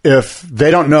if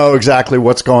they don't know exactly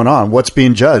what's going on, what's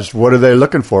being judged, what are they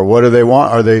looking for, what do they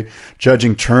want? Are they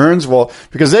judging turns? Well,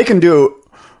 because they can do,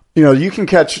 you can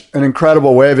catch an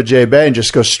incredible wave at J-Bay and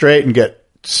just go straight and get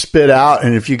spit out,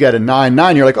 and if you get a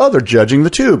 9.9, you're like, oh, they're judging the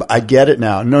tube. I get it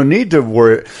now. No need to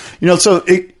worry. So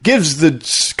it gives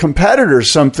the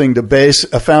competitors something to base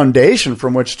a foundation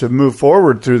from which to move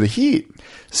forward through the heat.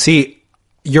 See,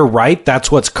 you're right.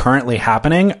 That's what's currently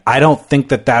happening. I don't think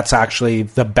that that's actually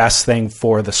the best thing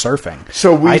for the surfing.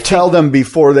 So we tell them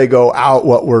before they go out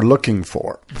what we're looking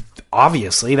for.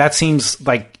 Obviously, that seems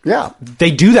like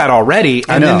they do that already,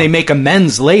 and then they make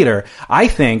amends later. I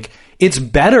think it's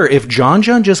better if John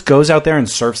just goes out there and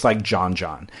surfs like John.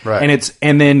 Right.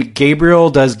 And then Gabriel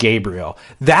does Gabriel.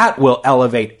 That will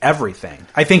elevate everything.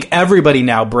 I think everybody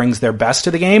now brings their best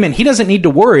to the game, and he doesn't need to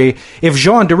worry. If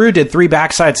Jean Deroux did 3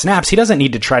 backside snaps, he doesn't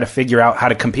need to try to figure out how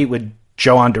to compete with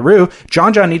Joan Deroux.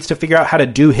 John needs to figure out how to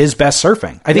do his best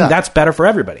surfing. I think that's better for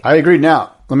everybody. I agree.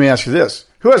 Now, let me ask you this.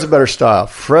 Who has a better style,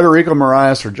 Frederico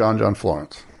Moraes or John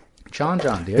Florence? John,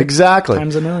 dude. Exactly.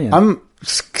 Times a million. I'm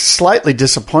slightly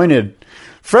disappointed.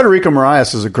 Frederico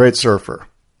Moraes is a great surfer.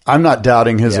 I'm not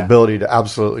doubting his ability to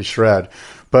absolutely shred,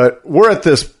 but we're at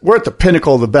the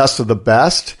pinnacle of the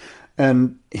best,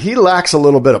 and he lacks a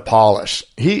little bit of polish.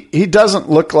 He doesn't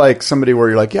look like somebody where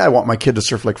you're like, yeah, I want my kid to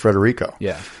surf like Frederico.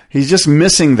 Yeah. He's just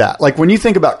missing that. Like when you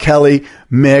think about Kelly,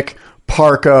 Mick,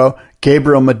 Parco,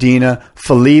 Gabriel Medina,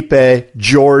 Felipe,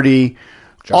 Jordy,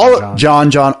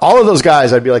 John, all of those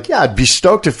guys, I'd be like, yeah, I'd be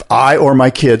stoked if I or my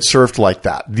kid surfed like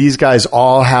that. These guys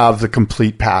all have the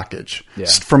complete package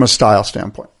from a style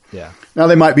standpoint. Yeah. Now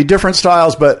they might be different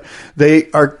styles, but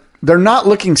they're not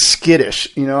looking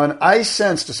skittish, and I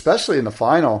sensed, especially in the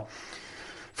final,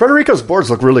 Frederico's boards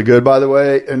look really good, by the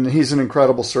way, and he's an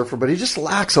incredible surfer, but he just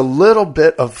lacks a little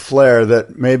bit of flair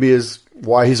that maybe is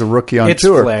why he's a rookie on It's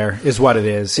tour. flair is what it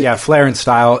is. Yeah, flair and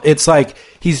style. It's like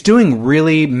he's doing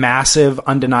really massive,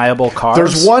 undeniable carves.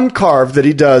 There's one carve that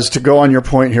he does, to go on your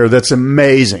point here, that's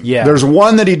amazing. Yeah. There's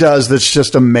one that he does that's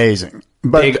just amazing.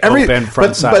 But Big open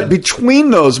front side. But between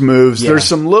those moves, there's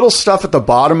some little stuff at the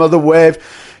bottom of the wave.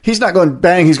 He's not going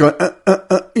bang. He's going,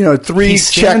 3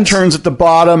 check turns at the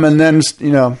bottom, and then,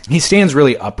 He stands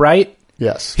really upright.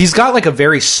 Yes. He's got like a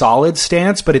very solid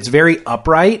stance, but it's very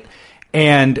upright.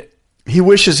 And he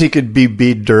wishes he could be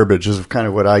Bede Durbridge, is kind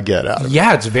of what I get out of it.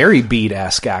 yeah, it's very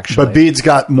Bede-esque, actually. But Bede's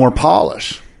got more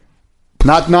polish.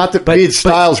 Not that Bede's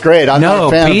style's great. I'm not a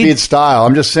fan of Bede's style.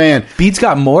 I'm just saying. Bede's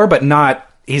got more, but not.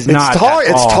 He's not tall. at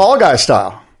It's all. tall guy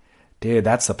style. Dude,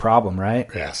 that's the problem, right?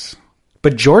 Yes.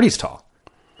 But Jordy's tall.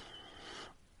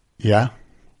 Yeah.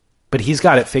 But he's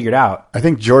got it figured out. I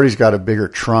think Jordy's got a bigger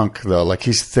trunk, though. Like,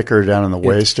 he's thicker down in the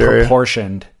waist area.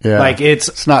 Proportioned. Yeah. Like,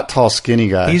 it's not tall, skinny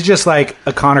guy. He's just like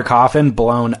a Connor Coffin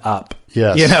blown up.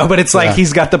 Yes. But it's like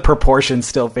he's got the proportions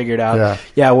still figured out.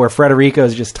 Yeah. Where Federico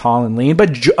is just tall and lean.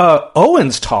 But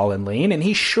Owen's tall and lean, and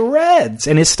he shreds,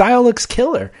 and his style looks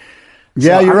killer.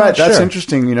 Yeah, So you're I'm right. not That's sure.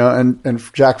 interesting,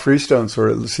 and Jack Freestone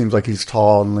sort of seems like he's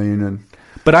tall and lean.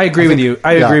 But I agree with you.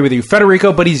 I agree with you.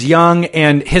 Federico, but he's young,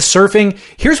 and his surfing.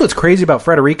 Here's what's crazy about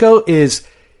Federico is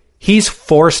he's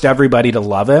forced everybody to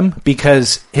love him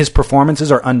because his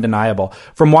performances are undeniable.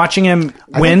 From watching him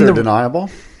win, they're deniable.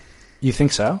 You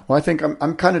think so? Well, I think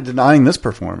I'm kind of denying this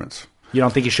performance. You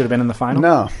don't think he should have been in the final?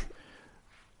 No.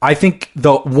 I think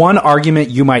the one argument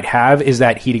you might have is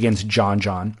that heat against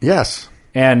John. Yes.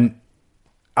 And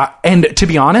to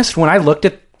be honest, when I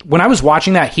was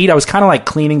watching that heat, I was kind of like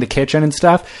cleaning the kitchen and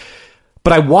stuff.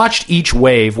 But I watched each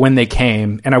wave when they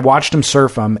came, and I watched him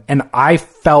surf them, and I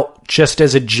felt just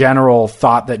as a general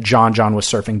thought that John was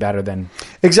surfing better than...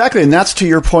 Exactly, and that's to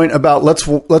your point about let's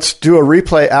do a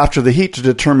replay after the heat to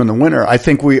determine the winner. I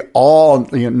think we all,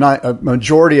 a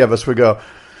majority of us would go,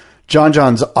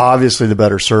 John's obviously the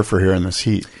better surfer here in this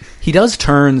heat. He does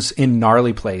turns in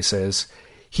gnarly places.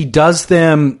 He does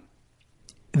them...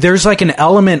 There's like an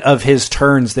element of his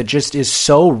turns that just is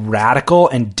so radical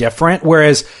and different,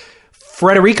 whereas...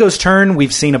 Federico's turn,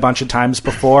 we've seen a bunch of times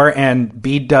before, and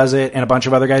Bede does it, and a bunch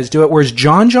of other guys do it. Whereas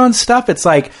John's stuff, it's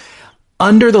like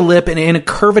under the lip and in a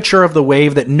curvature of the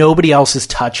wave that nobody else is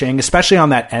touching, especially on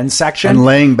that end section. And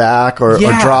laying back or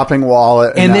dropping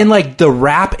wallet. And then like the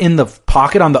wrap in the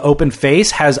pocket on the open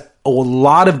face has a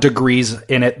lot of degrees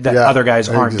in it that other guys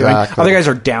aren't doing. Other guys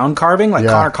are down carving, like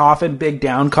Connor Coffin, big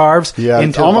down carves. Yeah,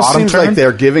 into it almost the bottom seems turn. like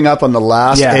they're giving up on the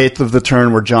last eighth of the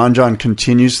turn where John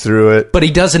continues through it. But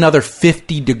he does another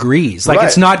 50 degrees. Like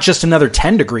it's not just another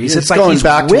 10 degrees. It's like going he's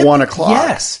back to 1 o'clock.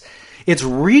 Yes. It's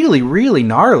really, really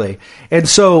gnarly. And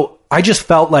so I just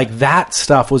felt like that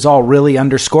stuff was all really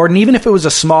underscored. And even if it was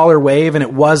a smaller wave and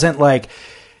it wasn't like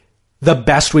the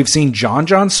best we've seen John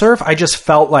surf, I just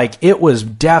felt like it was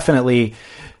definitely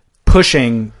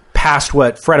pushing past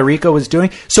what Federico was doing.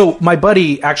 So my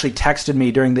buddy actually texted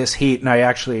me during this heat, and I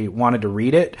actually wanted to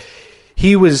read it.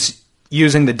 He was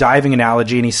using the diving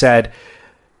analogy, and he said,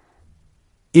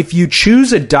 if you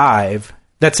choose a dive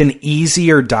that's an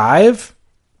easier dive,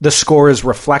 the score is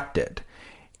reflected.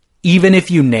 Even if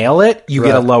you nail it, you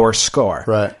get a lower score.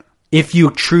 Right. If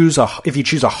you choose a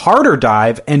harder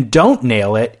dive and don't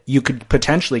nail it, you could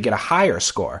potentially get a higher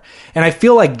score. And I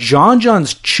feel like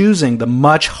John's choosing the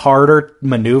much harder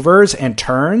maneuvers and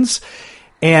turns.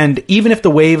 And even if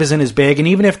the wave isn't as big, and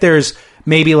even if there's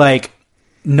maybe like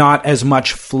not as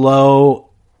much flow,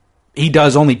 he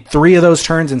does only 3 of those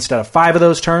turns instead of 5 of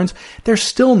those turns, they're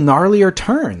still gnarlier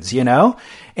turns,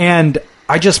 And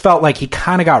I just felt like he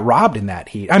kind of got robbed in that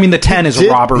heat. I mean, the 10 is a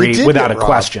robbery without a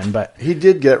question, but he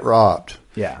did get robbed.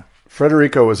 Yeah.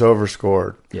 Federico was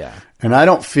overscored. Yeah. And I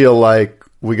don't feel like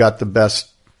we got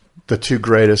the 2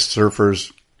 greatest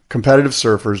surfers, competitive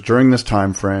surfers during this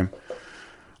time frame.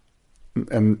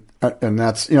 And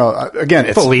that's, again,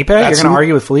 it's Felipe? You're going to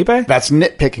argue with Felipe? That's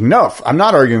nitpicking. No, I'm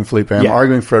not arguing Felipe. I'm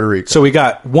arguing Federico. So we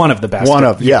got one of the best.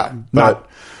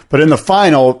 But in the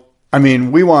final, I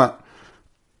mean, we want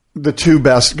the 2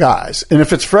 best guys. And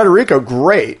if it's Federico,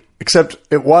 great, except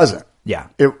it wasn't. Yeah.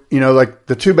 Like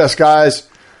the 2 best guys,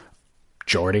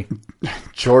 Jordy,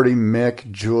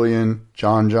 Mick, Julian,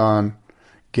 John,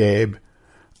 Gabe.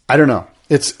 I don't know.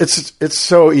 It's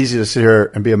so easy to sit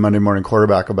here and be a Monday morning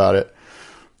quarterback about it.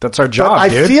 That's our job, but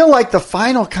dude. I feel like the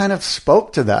final kind of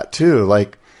spoke to that too.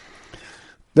 Like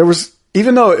there was,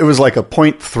 even though it was like a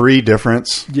 0.3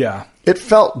 difference. Yeah. It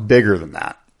felt bigger than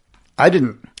that.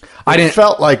 It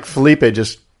felt like Felipe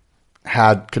just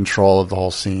had control of the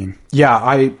whole scene.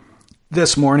 Yeah,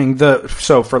 this morning,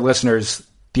 so for listeners,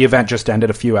 the event just ended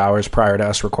a few hours prior to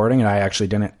us recording, and I actually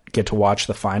didn't get to watch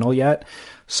the final yet.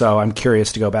 So I'm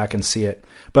curious to go back and see it.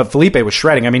 But Felipe was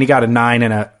shredding. I mean, he got a high 9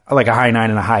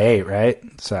 and a high 8,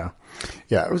 right? So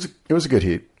yeah, it was a good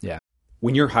heat. Yeah.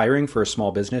 When you're hiring for a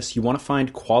small business, you want to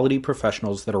find quality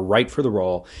professionals that are right for the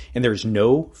role, and there's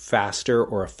no faster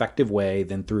or effective way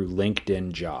than through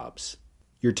LinkedIn Jobs.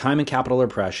 Your time and capital are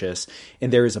precious,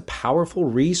 and there is a powerful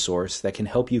resource that can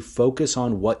help you focus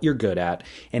on what you're good at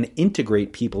and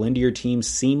integrate people into your team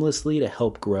seamlessly to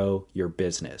help grow your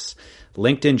business.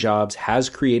 LinkedIn Jobs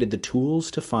has created the tools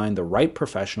to find the right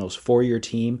professionals for your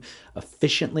team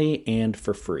efficiently and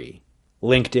for free.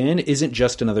 LinkedIn isn't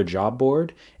just another job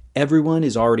board. Everyone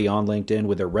is already on LinkedIn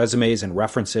with their resumes and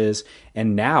references,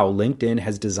 and now LinkedIn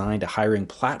has designed a hiring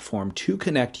platform to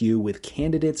connect you with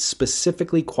candidates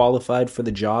specifically qualified for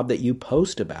the job that you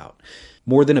post about.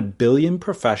 More than 1 billion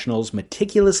professionals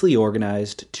meticulously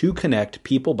organized to connect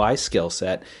people by skill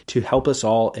set to help us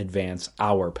all advance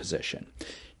our position.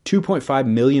 2.5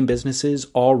 million businesses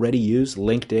already use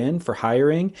LinkedIn for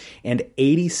hiring, and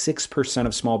 86%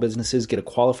 of small businesses get a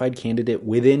qualified candidate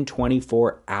within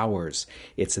 24 hours.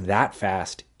 It's that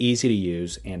fast, easy to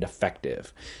use, and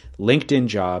effective. LinkedIn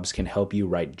Jobs can help you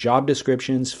write job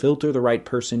descriptions, filter the right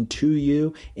person to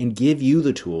you, and give you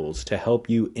the tools to help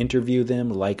you interview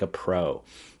them like a pro.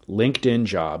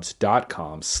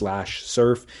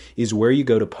 LinkedInjobs.com/surf is where you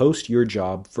go to post your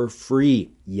job for free.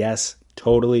 Yes,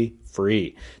 totally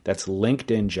free. That's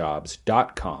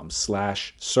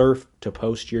LinkedInjobs.com/surf to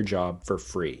post your job for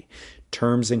free.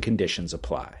 Terms and conditions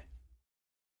apply.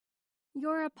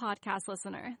 You're a podcast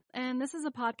listener, and this is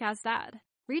a podcast ad.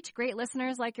 Reach great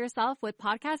listeners like yourself with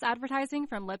podcast advertising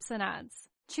from Libsyn Ads.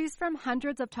 Choose from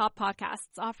hundreds of top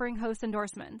podcasts offering host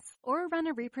endorsements, or run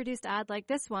a reproduced ad like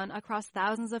this one across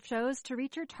thousands of shows to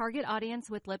reach your target audience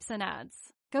with Libsyn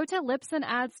Ads. Go to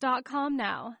libsynads.com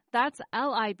now. That's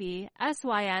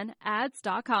LIBSYN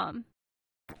ads.com.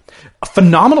 A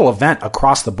phenomenal event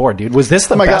across the board, dude. Was this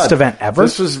the best event ever?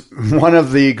 This was one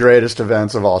of the greatest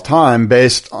events of all time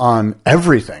based on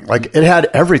everything. Like, it had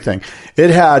everything.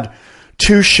 It had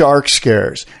 2 shark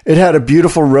scares. It had a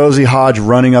beautiful Rosie Hodge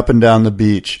running up and down the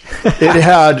beach. It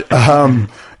had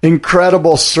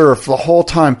incredible surf the whole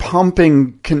time,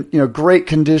 pumping, great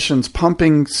conditions,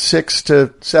 pumping 6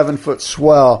 to 7 foot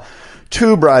swell,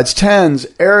 tube rides, 10s,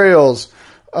 aerials,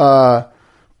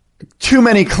 too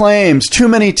many claims, too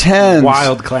many 10s.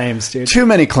 Wild claims, dude. Too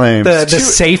many claims. The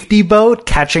safety boat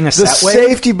catching a set wave. The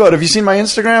safety boat. Have you seen my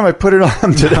Instagram? I put it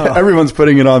on today. No. Everyone's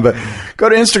putting it on, but go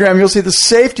to Instagram. You'll see the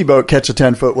safety boat catch a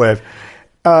 10-foot wave.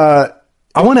 I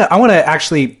want to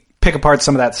actually pick apart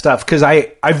some of that stuff, because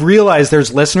I've realized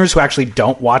there's listeners who actually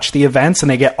don't watch the events and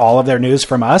they get all of their news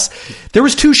from us. There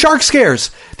was 2 shark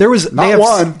scares. They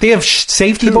have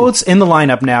safety boats in the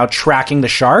lineup now tracking the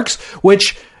sharks,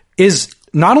 which is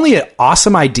not only an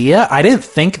awesome idea. I didn't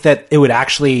think that it would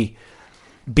actually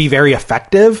be very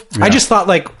effective. Yeah. I just thought,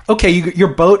 like, okay,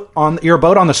 you're a boat on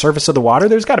the surface of the water.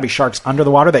 There's got to be sharks under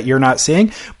the water that you're not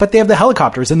seeing, but they have the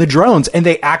helicopters and the drones, and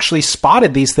they actually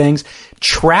spotted these things,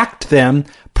 tracked them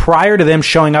prior to them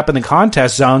showing up in the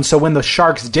contest zone. So when the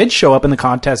sharks did show up in the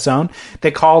contest zone,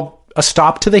 they called a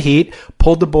stop to the heat,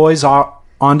 pulled the boys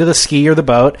onto the ski or the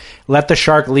boat, let the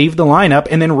shark leave the lineup,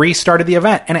 and then restarted the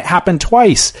event. And it happened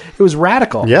twice. It was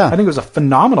radical. Yeah. I think it was a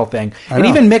phenomenal thing. And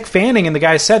even Mick Fanning and the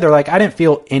guys said, they're like, I didn't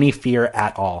feel any fear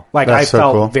at all. Like, I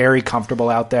felt very comfortable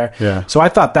out there. Yeah. So I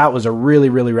thought that was a really,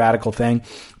 really radical thing.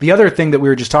 The other thing that we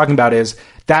were just talking about is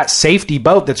that safety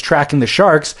boat that's tracking the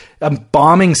sharks. A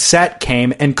bombing set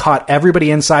came and caught everybody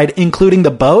inside, including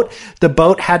the boat. The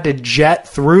boat had to jet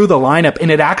through the lineup, and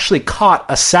it actually caught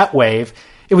a set wave.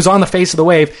 It was on the face of the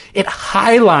wave. It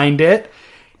highlined it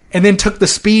and then took the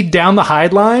speed down the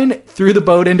highline, threw the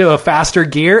boat into a faster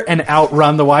gear, and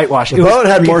outrun the whitewash. The boat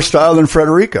had more style than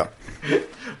Frederica.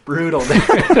 Brutal.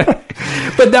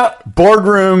 But that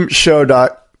Boardroom Show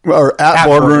at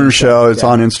Boardroom Show. It's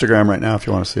on Instagram right now if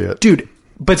you want to see it. Dude,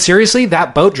 but seriously,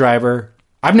 that boat driver,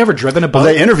 I've never driven a boat. Well,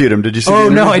 they interviewed him. Did you see Oh,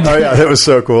 no, I didn't. Oh, yeah, that was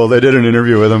so cool. They did an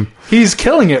interview with him. He's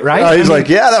killing it, right? He's like,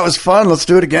 yeah, that was fun. Let's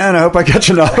do it again. I hope I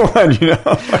catch another one,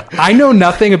 I know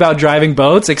nothing about driving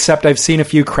boats, except I've seen a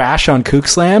few crash on kook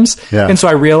slams. Yeah. And so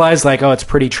I realized, like, oh, it's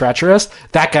pretty treacherous.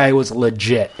 That guy was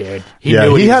legit, dude. He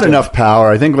had enough power.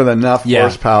 I think with enough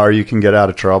horsepower, you can get out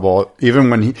of trouble.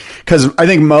 Even because I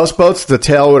think most boats, the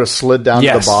tail would have slid down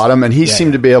to the bottom, and he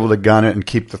seemed to be able to gun it and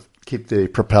keep the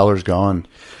propellers going.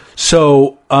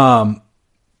 So,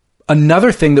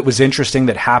 another thing that was interesting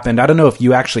that happened, I don't know if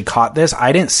you actually caught this.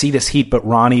 I didn't see this heat, but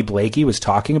Ronnie Blakey was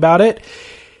talking about it.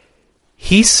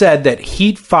 He said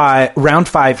that round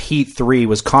 5, heat 3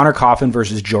 was Connor Coffin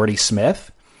versus Jordy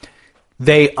Smith.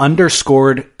 they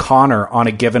underscored Connor on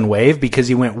a given wave because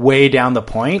he went way down the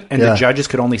point and the judges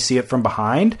could only see it from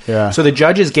behind. Yeah. So the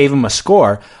judges gave him a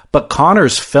score, but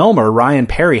Connor's filmer, Ryan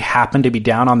Perry, happened to be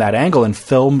down on that angle and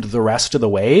filmed the rest of the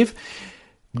wave.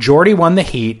 Jordy won the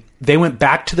heat. They went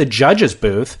back to the judges'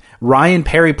 booth. Ryan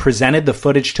Perry presented the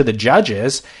footage to the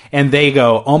judges, and they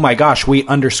go, oh my gosh, we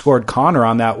underscored Connor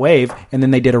on that wave, and then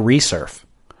they did a resurf.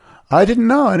 I didn't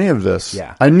know any of this.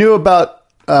 Yeah. I knew about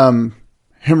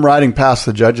him riding past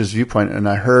the judge's viewpoint, and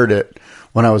I heard it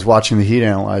when I was watching the heat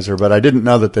analyzer, but I didn't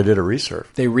know that they did a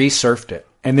resurf. They resurfed it.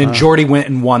 And then Jordy went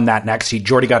and won that next heat.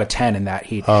 Jordy got a 10 in that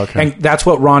heat. Oh, okay. And that's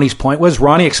what Ronnie's point was.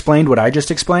 Ronnie explained what I just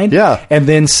explained. Yeah. And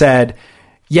then said,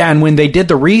 yeah, and when they did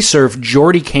the resurf,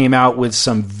 Jordy came out with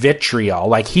some vitriol.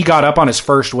 Like, he got up on his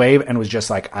first wave and was just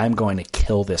like, I'm going to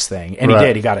kill this thing. And he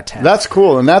did. He got a 10. That's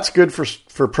cool, and that's good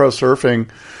for pro surfing,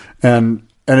 and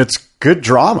it's good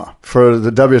drama for the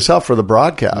WSL, for the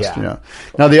broadcast. Yeah. You know?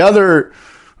 Now, the other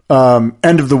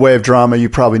end of the wave drama you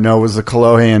probably know was the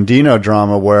Kolohe and Dino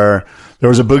drama, where there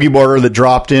was a boogie boarder that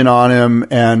dropped in on him,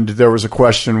 and there was a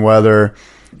question whether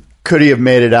could he have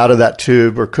made it out of that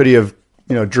tube, or could he have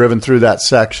driven through that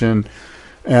section,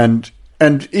 and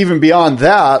even beyond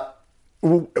that,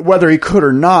 whether he could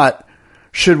or not,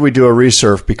 should we do a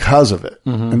resurf because of it?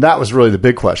 Mm-hmm. And that was really the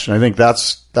big question. I think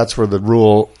that's where the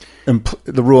rule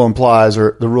implies,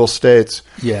 or the rule states.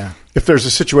 Yeah. If there's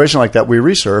a situation like that, we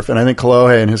resurf. And I think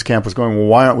Kolohe and his camp was going, well,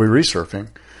 why aren't we resurfing?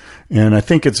 And I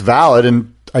think it's valid.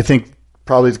 And I think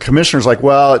probably the commissioner's like,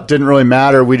 well, it didn't really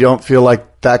matter. We don't feel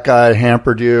like that guy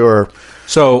hampered you. Or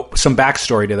so some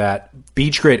backstory to that.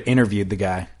 Beach Grit interviewed the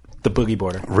guy, the boogie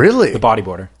boarder. Really? The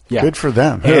bodyboarder. Yeah. Good for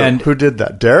them. And who did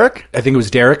that? Derek? I think it was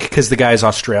Derek, because the guy's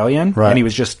Australian, right. And he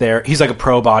was just there. He's like a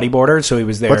pro bodyboarder, so he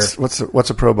was there. What's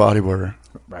a pro bodyboarder?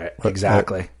 Right,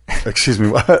 exactly. Excuse me.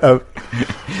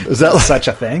 Is that like, such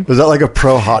a thing? Is that like a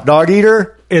pro hot dog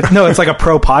eater? No, it's like a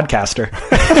pro podcaster.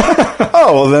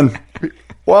 Oh, well then,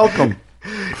 welcome.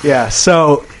 Yeah.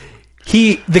 So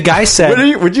the guy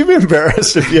said, would you be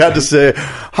embarrassed if you had to say,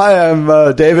 "Hi,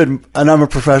 I'm David, and I'm a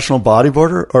professional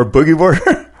bodyboarder or boogie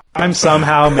boarder"? I'm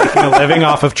somehow making a living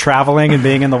off of traveling and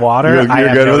being in the water. You're I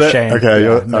have good no with it? shame. Okay,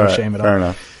 yeah, no right, shame at all. Fair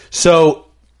enough. So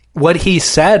what he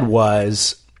said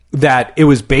was that it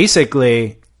was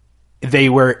basically they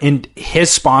were in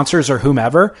his sponsors or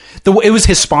whomever. It was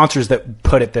his sponsors that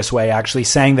put it this way, actually,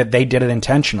 saying that they did it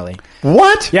intentionally.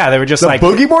 What? Yeah, they were just the like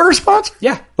boogie boarder sponsor.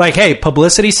 Yeah, like, hey,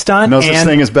 publicity stunt. No such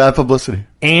thing as bad publicity.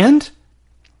 And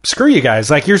screw you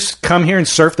guys. Like, you're come here and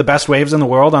surf the best waves in the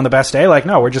world on the best day. Like,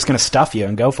 no, we're just going to stuff you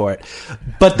and go for it.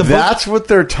 But that's what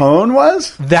their tone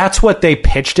was? That's what they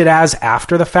pitched it as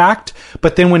after the fact.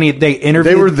 But then when they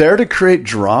interviewed... They were there to create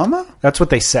drama? That's what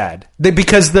they said.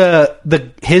 Because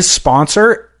his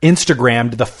sponsor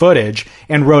Instagrammed the footage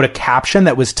and wrote a caption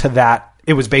that was to that.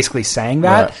 It was basically saying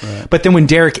that. Right. But then when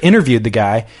Derek interviewed the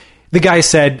guy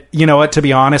said, you know what, to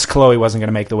be honest, Chloe wasn't going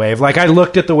to make the wave. Like, I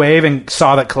looked at the wave and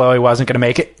saw that Chloe wasn't going to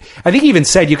make it. I think he even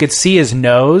said you could see his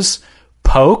nose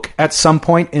poke at some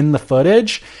point in the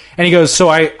footage. And he goes, so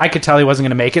I could tell he wasn't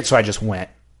going to make it, so I just went.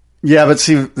 Yeah, but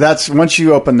see, that's once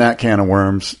you open that can of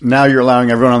worms, now you're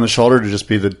allowing everyone on the shoulder to just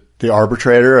be the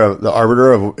arbiter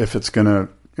of if it's going to,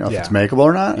 if it's makeable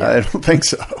or not. Yeah. I don't think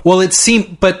so. Well, it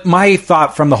seemed, but my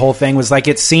thought from the whole thing was like,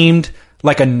 it seemed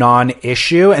like a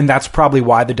non-issue, and that's probably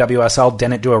why the WSL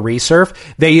didn't do a resurf.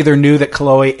 They either knew that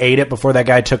Chloe ate it before that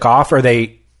guy took off, or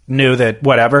they knew that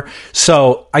whatever.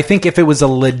 So I think if it was a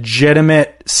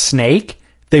legitimate snake,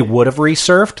 they would have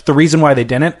resurfed. The reason why they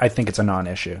didn't, I think it's a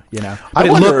non-issue, But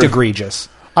it looked egregious.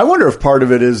 I wonder if part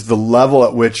of it is the level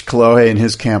at which Kolohe and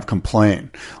his camp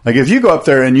complain. Like, if you go up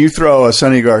there and you throw a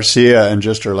Sonny Garcia and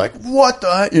just are like, what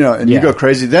the, and you go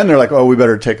crazy, then they're like, oh, we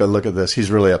better take a look at this. He's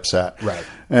really upset. Right.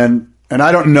 And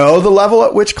I don't know the level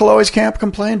at which Kolohe's camp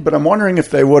complained, but I'm wondering if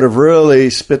they would have really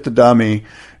spit the dummy,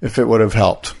 if it would have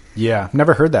helped. Yeah.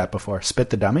 Never heard that before. Spit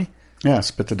the dummy? Yeah,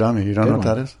 spit the dummy. You don't know what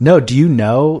that is? No. Do you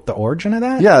know the origin of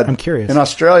that? Yeah. I'm curious. In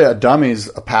Australia, a dummy is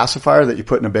a pacifier that you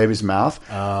put in a baby's mouth.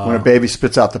 Oh. When a baby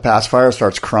spits out the pacifier, it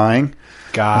starts crying.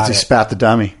 Got it. He spat the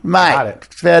dummy. Mate, got it.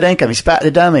 Fair income. He spat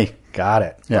the dummy. Got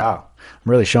it. Yeah. Wow. I'm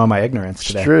really showing my ignorance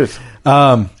today. It's truth.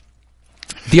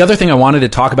 The other thing I wanted to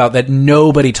talk about that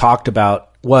nobody talked about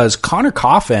was Connor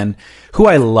Coffin, who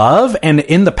I love, and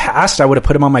in the past I would have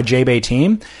put him on my J-Bay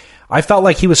team. I felt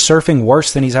like he was surfing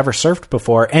worse than he's ever surfed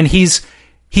before, and he's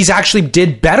actually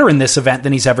did better in this event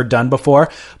than he's ever done before.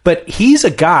 But he's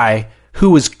a guy who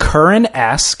was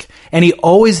Curran-esque, and he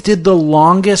always did the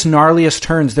longest, gnarliest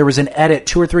turns. There was an edit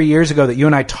 2 or 3 years ago that you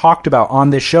and I talked about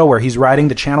on this show where he's riding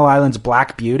the Channel Islands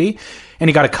Black Beauty, and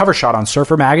he got a cover shot on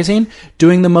Surfer Magazine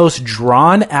doing the most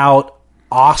drawn out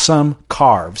awesome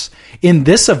carves. In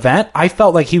this event, I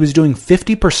felt like he was doing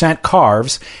 50%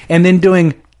 carves and then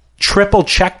doing triple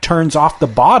check turns off the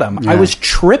bottom. I was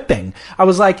tripping. I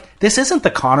was like, this isn't the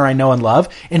Connor I know and love.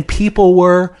 And people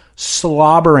were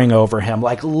slobbering over him,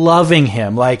 like loving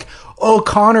him, like, oh,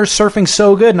 Connor's surfing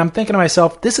so good. And I'm thinking to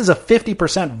myself, this is a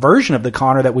 50% version of the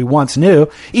Connor that we once knew,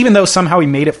 even though somehow he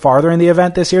made it farther in the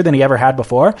event this year than he ever had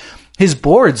before. His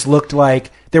boards looked like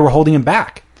they were holding him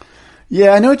back.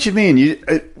 Yeah, I know what you mean.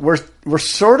 We're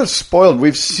sort of spoiled.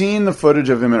 We've seen the footage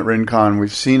of him at Rincon.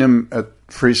 We've seen him at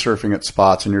free surfing at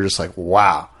spots, and you're just like,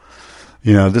 wow.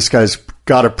 This guy's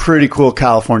got a pretty cool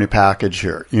California package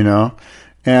here,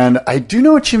 And I do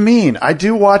know what you mean. I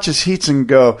do watch his heats and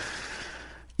go,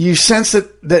 you sense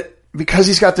that because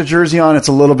he's got the jersey on, it's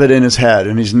a little bit in his head,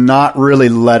 and he's not really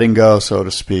letting go, so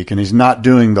to speak, and he's not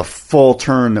doing the full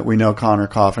turn that we know Connor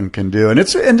Coffin can do. And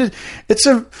it's a bit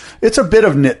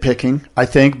of nitpicking, I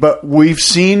think, but we've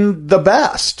seen the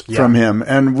best from him,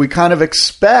 and we kind of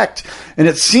expect. And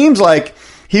it seems like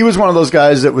he was one of those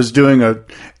guys that was doing a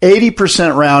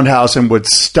 80% roundhouse and would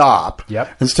stop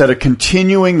instead of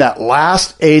continuing that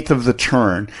last eighth of the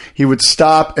turn. He would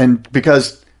stop, and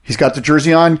because he's got the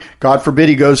jersey on, God forbid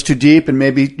he goes too deep and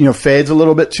maybe, fades a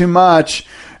little bit too much.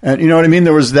 And you know what I mean?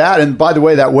 There was that. And by the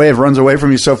way, that wave runs away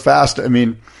from you so fast. I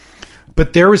mean,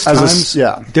 but there was times,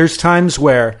 there's times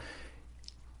where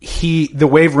the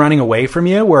wave running away from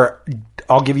you, where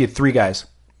I'll give you three guys,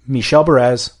 Michel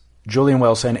Perez, Julian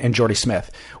Wilson, and Jordy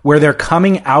Smith, where they're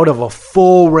coming out of a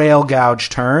full rail gouge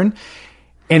turn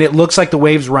and it looks like the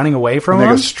wave's running away from them.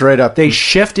 They go straight up. They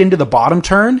shift into the bottom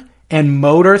turn and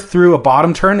motor through a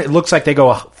bottom turn. It looks like they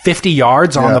go 50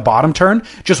 yards on the bottom turn.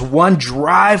 Just one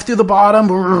drive through the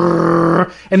bottom,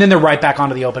 and then they're right back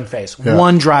onto the open face. Yeah.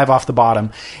 One drive off the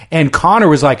bottom. And Connor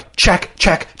was like, check,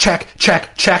 check, check,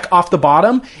 check, check off the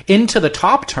bottom into the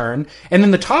top turn. And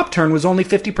then the top turn was only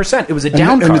 50%. It was a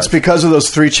down carve. And it's because of those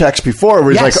three checks before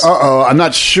where he's like, uh-oh, I'm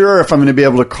not sure if I'm going to be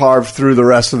able to carve through the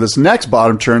rest of this next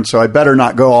bottom turn, so I better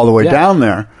not go all the way down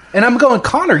there. And I'm going,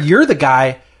 Connor, you're the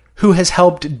guy who has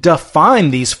helped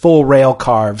define these full rail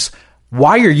carves.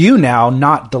 Why are you now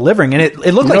not delivering? And it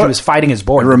looked like he was fighting his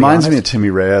board. It reminds me of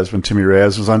Timmy Reyes. When Timmy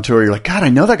Reyes was on tour, you're like, God, I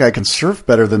know that guy can surf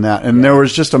better than that. And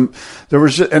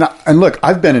and look,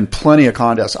 I've been in plenty of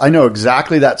contests. I know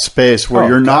exactly that space where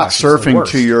you're not surfing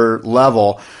to your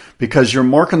level because you're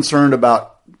more concerned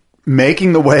about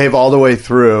making the wave all the way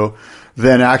through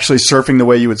than actually surfing the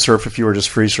way you would surf if you were just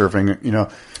free surfing,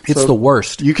 It's the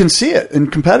worst. You can see it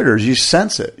in competitors. You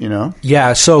sense it,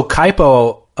 Yeah, so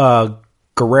Kaipo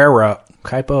Guerrero.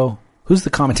 Kaipo, who's the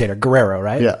commentator? Guerrero,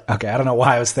 right? Yeah. Okay, I don't know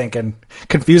why I was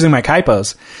confusing my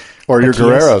Kaipos. Or your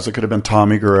Guerreros. It could have been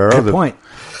Tommy Guerrero. Good point.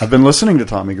 I've been listening to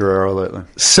Tommy Guerrero lately.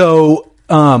 So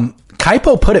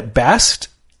Kaipo put it best.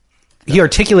 He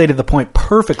articulated the point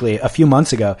perfectly a few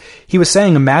months ago. He was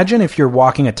saying, imagine if you're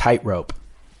walking a tightrope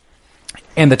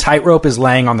and the tightrope is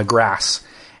laying on the grass.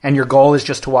 And your goal is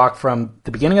just to walk from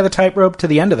the beginning of the tightrope to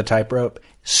the end of the tightrope.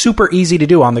 Super easy to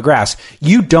do on the grass.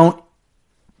 You don't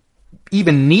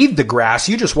even need the grass.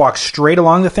 You just walk straight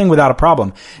along the thing without a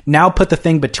problem. Now put the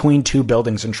thing between two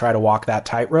buildings and try to walk that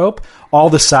tightrope. All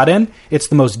of a sudden, it's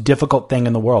the most difficult thing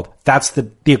in the world. That's the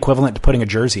equivalent to putting a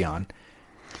jersey on.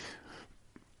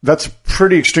 That's a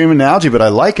pretty extreme analogy, but I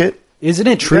like it. Isn't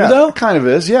it true, though? It kind of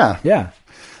is, yeah. Yeah.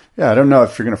 Yeah, I don't know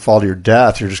if you're going to fall to your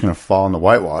death. You're just going to fall in the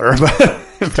whitewater.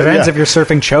 Depends if you're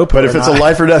surfing Chopu. But if it's a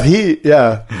life or death heat,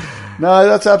 yeah. No,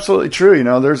 that's absolutely true.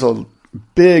 There's a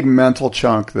big mental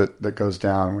chunk that goes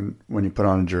down when you put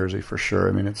on a jersey, for sure.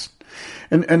 I mean, it's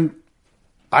and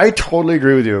I totally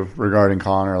agree with you regarding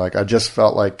Connor. Like, I just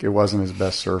felt like it wasn't his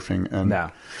best surfing. And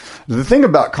the thing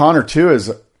about Connor too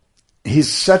is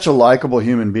he's such a likable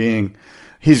human being.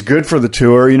 He's good for the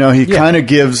tour. He kind of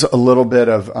gives a little bit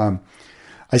of.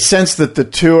 I sense that the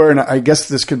tour, and I guess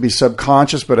this could be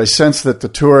subconscious, but I sense that the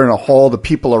tour in a whole, the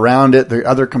people around it, the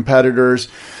other competitors,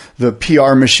 the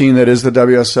PR machine that is the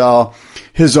WSL,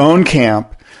 his own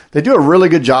camp, they do a really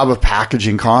good job of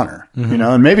packaging Connor,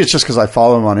 and maybe it's just because I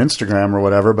follow him on Instagram or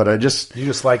whatever, but you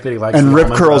just like that he likes and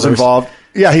Rip Curl's involved.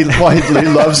 Yeah, he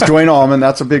loves Dwayne Allman.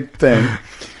 That's a big thing.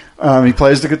 He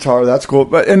plays the guitar. That's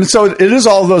cool. And so it is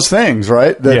all those things,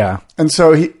 right? And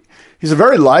so he's a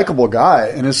very likable guy,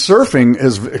 and his surfing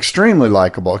is extremely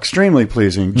likable, extremely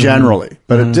pleasing generally.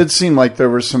 But it did seem like there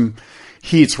were some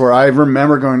heats where I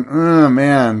remember going, oh,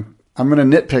 man, I'm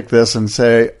going to nitpick this and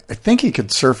say, I think he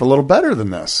could surf a little better than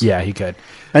this. Yeah, he could.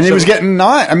 And he was getting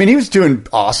nine. I mean, he was doing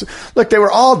awesome. Look, they were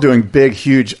all doing big,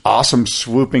 huge, awesome,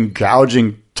 swooping,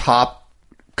 gouging top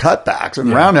cutbacks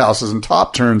and roundhouses and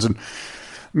top turns. And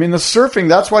I mean, the surfing,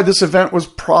 that's why this event was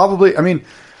probably,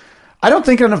 I don't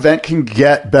think an event can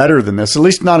get better than this, at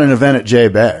least not an event at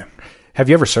J-Bay. Have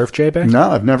you ever surfed J-Bay? No,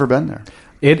 I've never been there.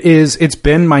 It's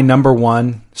been my number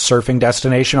one surfing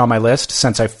destination on my list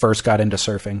since I first got into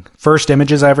surfing. First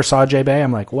images I ever saw at J-Bay,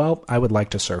 I'm like, well, I would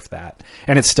like to surf that.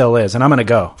 And it still is. And I'm going to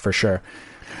go for sure.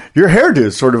 Your hairdo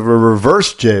is sort of a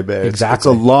reverse J-Bay.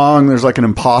 Exactly. There's like an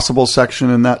impossible section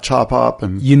in that chop hop.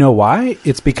 And you know why?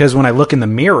 It's because when I look in the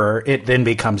mirror, it then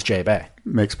becomes J-Bay.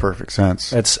 Makes perfect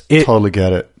sense. Totally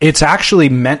get it. It's actually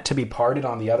meant to be parted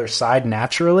on the other side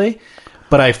naturally,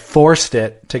 but I forced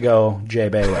it to go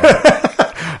J-Bay way.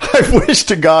 I wish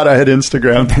to God I had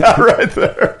Instagrammed that right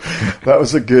there. That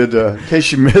was a good, in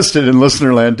case you missed it in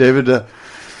listener land, David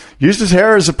used his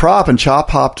hair as a prop and chop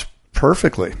hopped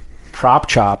perfectly. Prop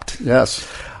chopped. Yes.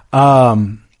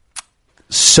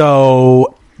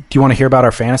 So do you want to hear about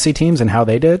our fantasy teams and how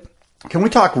they did? Can we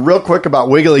talk real quick about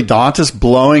Wiggly Dantas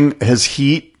blowing his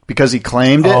heat because he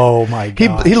claimed it? Oh, my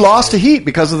God. He lost a heat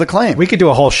because of the claim. We could do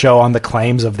a whole show on the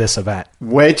claims of this event.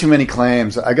 Way too many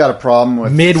claims. I got a problem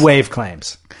with... Mid-wave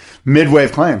claims.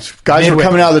 Mid-wave claims. Guys were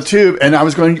coming out of the tube, and I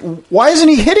was going, why isn't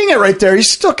he hitting it right there? He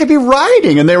still could be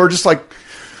riding. And they were just like...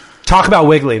 Talk about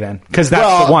Wiggly then, because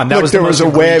that's the one. That was there was a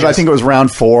wave. I think it was round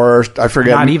 4. I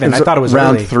forget. Not even. I thought it was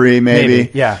round early. 3,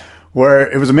 maybe. Yeah. Where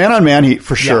it was a man-on-man heat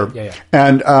for sure. Yeah.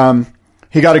 And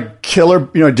he got a killer.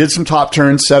 Did some top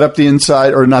turns, set up the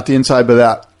inside, or not the inside, but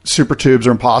that super tubes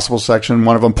or impossible section.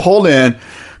 One of them pulled in,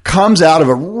 comes out of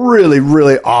a really,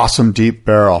 really awesome deep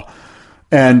barrel,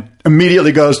 and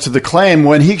immediately goes to the claim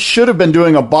when he should have been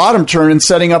doing a bottom turn and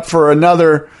setting up for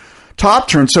another top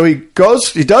turn. So he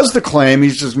does the claim.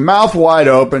 He's just mouth wide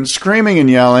open, screaming and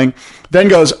yelling, then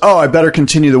goes, oh, I better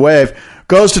continue the wave.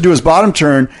 Goes to do his bottom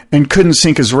turn and couldn't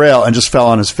sink his rail and just fell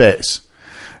on his face.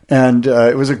 And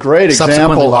it was a great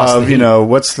example of,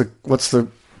 what's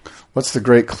the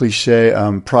great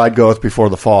cliche, pride goeth before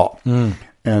the fall.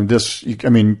 And this, you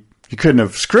couldn't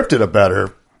have scripted a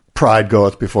better pride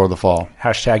goeth before the fall.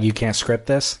 Hashtag you can't script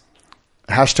this.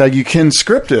 Hashtag you can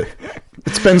script it.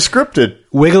 It's been scripted.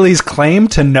 Wiggly's claim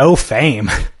to no fame.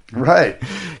 Right.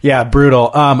 Yeah,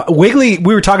 brutal. Wiggly,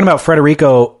 we were talking about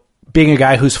Federico being a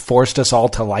guy who's forced us all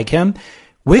to like him.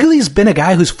 Wiggly's been a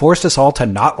guy who's forced us all to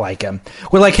not like him.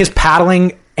 With like his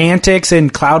paddling antics in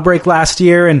Cloudbreak last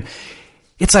year, and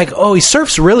it's like, oh, he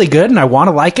surfs really good and I want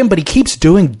to like him, but he keeps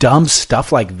doing dumb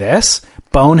stuff like this.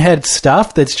 Bonehead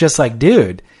stuff that's just like,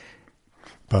 dude.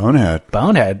 Bonehead.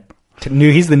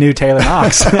 He's the new Taylor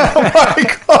Knox. Oh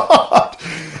my God.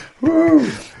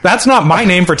 Woo. That's not my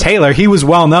name for Taylor. He was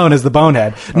well known as the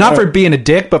Bonehead. Not for being a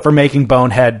dick, but for making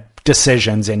bonehead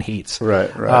decisions in heats.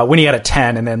 Right. When he had a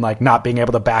 10 and then like not being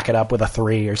able to back it up with a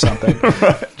 3 or something.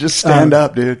 Just stand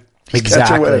up, dude. Just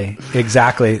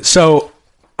Exactly. So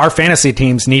our fantasy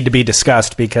teams need to be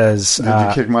discussed because... Did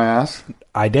you kick my ass?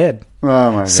 I did.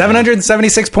 Oh my God.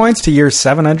 776 points to your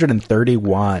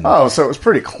 731. Oh, so it was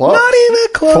pretty close. Not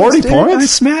even close. 40 dude. points? I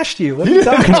smashed you. What are you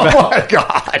talking about? Oh my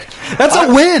God. That's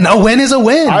a win. A win is a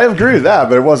win. I agree with that,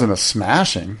 but it wasn't a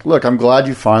smashing. Look, I'm glad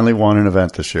you finally won an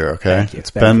event this year, okay? Thank you.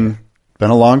 It's been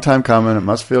a long time coming. It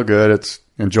must feel good.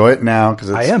 Enjoy it now because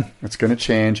it's going to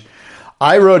change.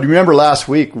 I rode, remember last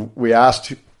week we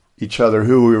asked each other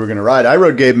who we were going to ride. I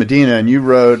rode Gabe Medina and you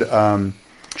rode...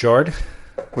 Jord?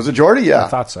 Was it Jordy? Yeah. I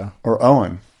thought so. Or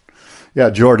Owen. Yeah,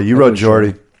 Jordy. You rode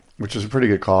Jordy, which is a pretty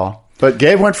good call. But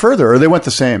Gabe went further, or they went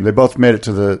the same. They both made it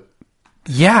to the...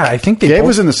 Yeah, I think Gabe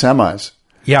was in the semis.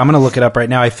 Yeah, I'm going to look it up right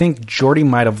now. I think Jordy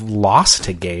might have lost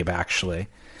to Gabe, actually.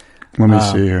 Let me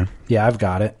see here. Yeah, I've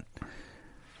got it.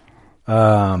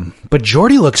 But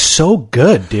Jordy looks so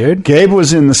good, dude. Gabe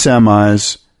was in the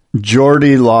semis.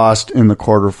 Jordy lost in the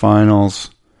quarterfinals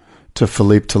to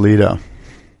Felipe Toledo.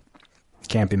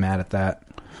 Can't be mad at that.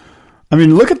 I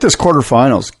mean, look at this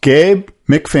quarterfinals. Gabe,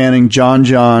 Mick Fanning,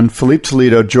 John, Felipe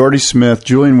Toledo, Jordy Smith,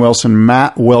 Julian Wilson,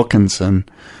 Matt Wilkinson,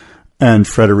 and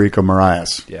Federico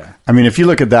Moraes. Yeah. I mean, if you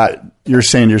look at that, you're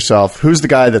saying to yourself, who's the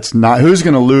guy who's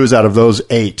going to lose out of those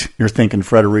 8? You're thinking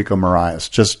Federico Moraes,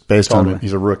 just based on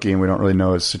he's a rookie and we don't really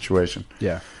know his situation.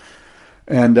 Yeah.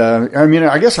 And, I mean,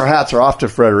 I guess our hats are off to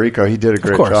Federico. He did a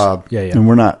great job. Yeah. And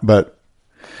we're not, but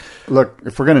look,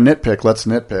 if we're going to nitpick, let's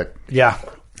nitpick. Yeah.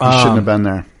 He shouldn't have been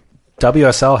there.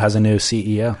 WSL has a new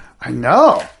CEO. I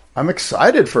know. I'm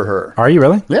excited for her. Are you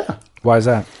really? Yeah. Why is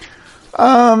that?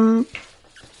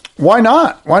 Why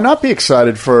not? Why not be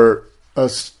excited for a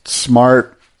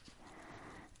smart,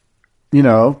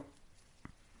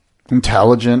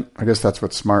 intelligent? I guess that's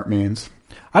what smart means.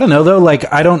 I don't know, though.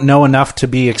 Like, I don't know enough to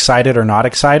be excited or not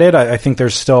excited. I think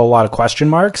there's still a lot of question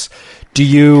marks. Do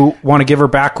you want to give her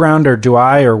background, or do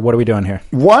I, or what are we doing here?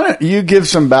 Why don't you give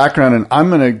some background, and I'm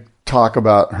going to talk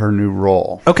about her new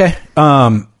role. Okay.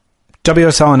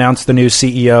 WSL announced the new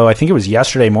CEO, I think it was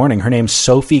yesterday morning. Her name's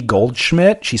Sophie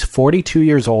Goldschmidt. She's 42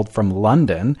 years old from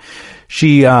London.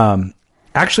 She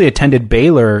actually attended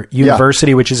Baylor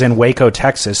University, which is in Waco,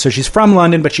 Texas. So she's from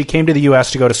London, but she came to the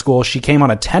U.S. to go to school. She came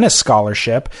on a tennis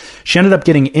scholarship. She ended up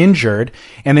getting injured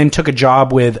and then took a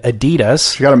job with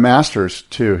Adidas. She got a master's,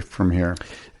 too, from here.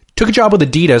 Took a job with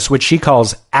Adidas, which she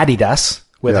calls Adidas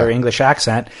with her English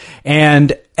accent,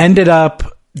 and ended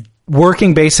up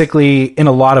working basically in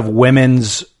a lot of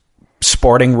women's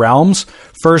sporting realms.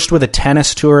 First with a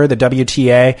tennis tour, the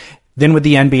WTA, then with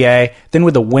the NBA, then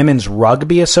with the Women's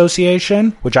Rugby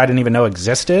Association, which I didn't even know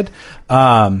existed.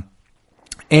 And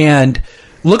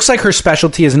looks like her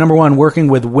specialty is, number one, working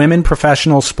with women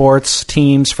professional sports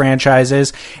teams,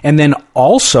 franchises, and then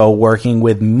also working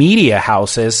with media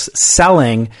houses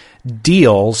selling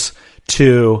deals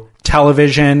to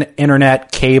television,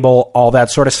 internet, cable, all that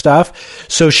sort of stuff.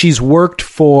 So she's worked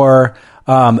for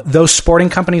those sporting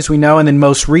companies we know, and then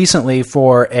most recently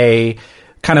for a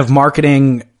kind of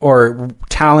marketing or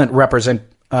talent representing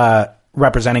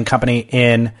company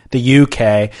in the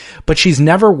UK. But she's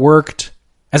never worked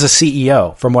as a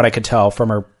CEO, from what I could tell from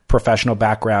her professional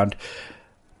background.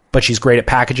 But she's great at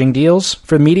packaging deals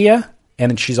for media,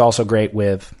 and she's also great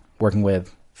with working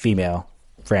with female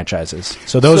franchises.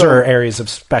 So those are her areas of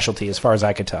specialty as far as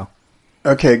I could tell.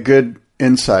 Okay, good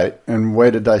insight and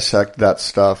way to dissect that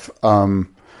stuff.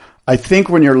 I think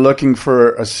when you're looking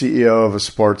for a CEO of a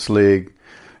sports league,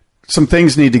 some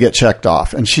things need to get checked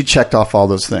off, and she checked off all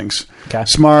those things. Okay.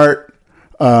 Smart,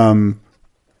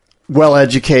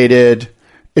 well-educated,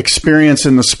 experience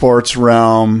in the sports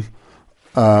realm.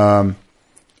 You're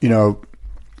going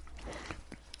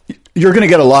to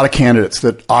get a lot of candidates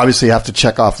that obviously have to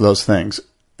check off those things.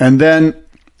 And then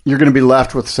you're going to be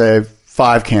left with, say,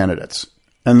 5 candidates.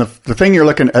 And the thing you're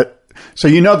looking at, so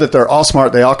you know that they're all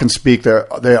smart, they all can speak,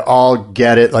 they all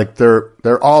get it, like they've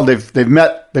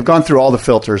gone through all the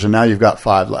filters, and now you've got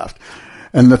 5 left.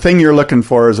 And the thing you're looking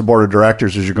for as a board of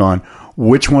directors is you're going,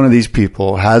 which one of these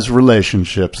people has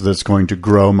relationships that's going to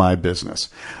grow my business?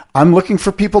 I'm looking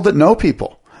for people that know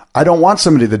people. I don't want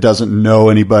somebody that doesn't know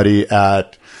anybody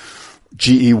at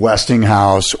GE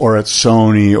Westinghouse or at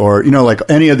Sony or, like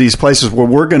any of these places where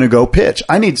we're going to go pitch.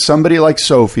 I need somebody like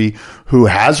Sophie who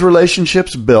has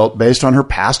relationships built based on her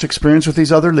past experience with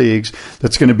these other leagues,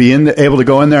 that's going to be able to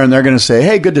go in there and they're going to say,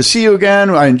 hey, good to see you again.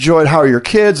 I enjoyed, how are your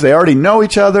kids? They already know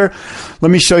each other.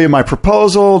 Let me show you my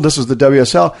proposal. This is the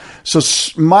WSL. So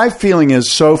my feeling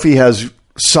is Sophie has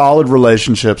solid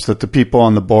relationships that the people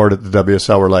on the board at the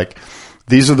WSL were like,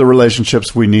 these are the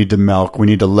relationships we need to milk. We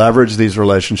need to leverage these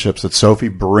relationships that Sophie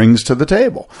brings to the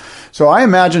table. So I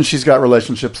imagine she's got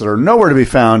relationships that are nowhere to be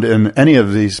found in any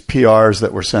of these PRs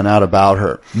that were sent out about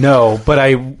her. No, but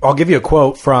I'll give you a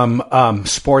quote from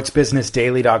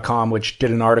sportsbusinessdaily.com, which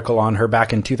did an article on her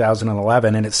back in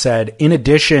 2011. And it said, in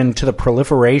addition to the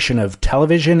proliferation of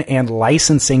television and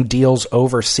licensing deals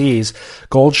overseas,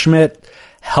 Goldschmidt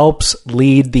helps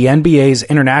lead the NBA's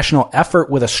international effort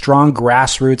with a strong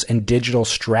grassroots and digital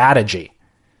strategy.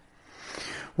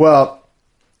 Well,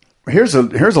 here's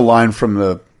a line from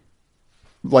the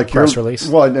press release.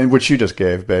 Well, which you just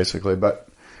gave basically, but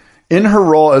in her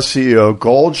role as CEO,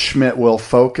 Goldschmidt will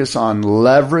focus on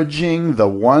leveraging the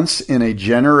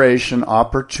once-in-a-generation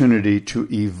opportunity to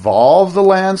evolve the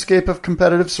landscape of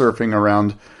competitive surfing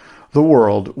around the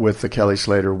world with the Kelly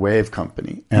Slater Wave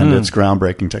Company and its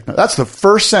groundbreaking technology. That's the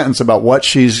first sentence about what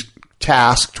she's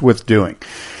tasked with doing.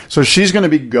 So she's going to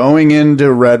be going into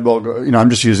Red Bull, I'm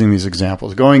just using these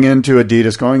examples, going into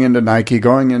Adidas, going into Nike,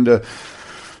 going into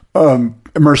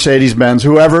Mercedes-Benz,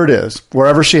 whoever it is,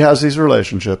 wherever she has these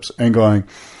relationships, and going,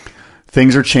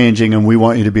 things are changing and we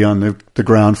want you to be on the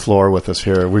ground floor with us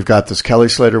here. We've got this Kelly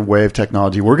Slater Wave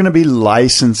technology. We're going to be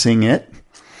licensing it.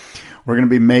 We're going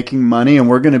to be making money, and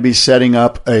we're going to be setting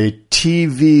up a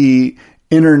TV,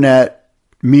 internet,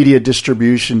 media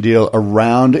distribution deal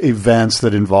around events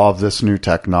that involve this new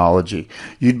technology.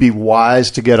 You'd be wise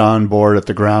to get on board at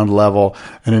the ground level,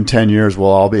 and in 10 years,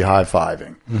 we'll all be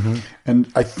high-fiving. Mm-hmm.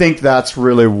 And I think that's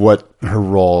really what her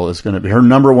role is going to be. Her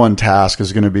number one task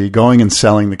is going to be going and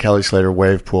selling the Kelly Slater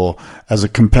Wave Pool as a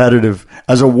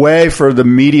way for the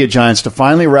media giants to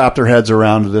finally wrap their heads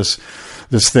around this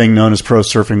thing known as pro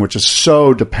surfing, which is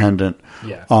so dependent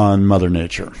on Mother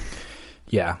Nature.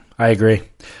 Yeah, I agree.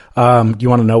 You want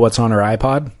to know what's on her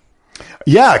iPod?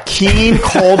 Yeah, Keen,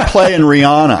 Coldplay, and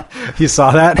Rihanna. You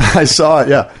saw that? I saw it,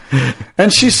 yeah.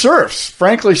 And she surfs.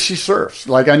 Frankly, she surfs.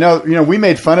 Like, I know, we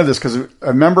made fun of this because I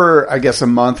remember, I guess, a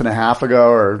month and a half ago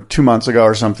or 2 months ago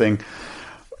or something,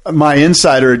 my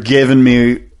insider had given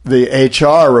me the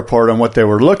HR report on what they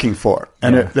were looking for.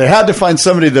 And they had to find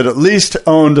somebody that at least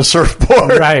owned a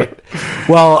surfboard. Right.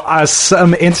 Well,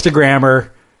 some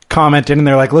Instagrammer commented and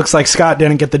they're like, looks like Scott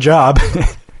didn't get the job.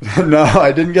 No,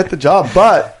 I didn't get the job,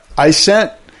 but I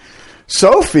sent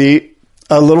Sophie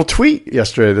a little tweet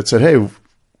yesterday that said, hey,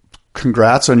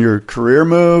 congrats on your career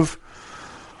move.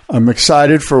 I'm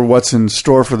excited for what's in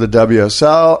store for the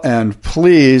WSL. And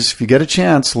please, if you get a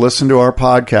chance, listen to our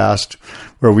podcast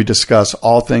where we discuss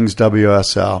all things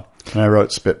WSL. And I wrote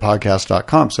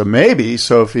spitpodcast.com. So maybe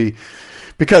Sophie,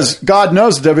 because God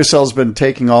knows the WSL has been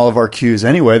taking all of our cues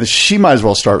anyway, that she might as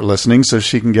well start listening so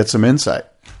she can get some insight.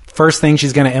 First thing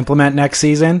she's going to implement next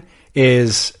season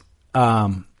is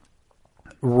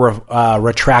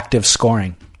retractive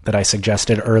scoring that I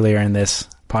suggested earlier in this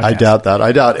podcast. I doubt that.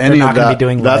 I doubt any of that.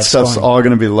 That stuff's scoring. all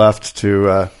going to be left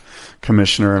to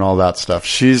commissioner and all that stuff.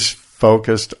 She's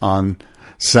focused on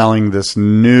selling this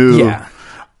new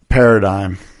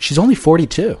paradigm. She's only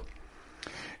 42.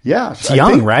 Yeah. It's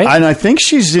young, right? And I think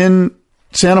she's in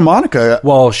Santa Monica.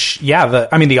 Well,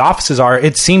 the offices are,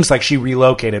 it seems like she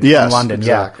relocated from London.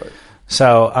 Exactly. Yeah.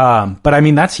 So, but I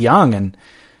mean, that's young and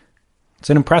it's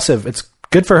it's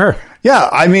good for her. Yeah.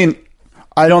 I mean,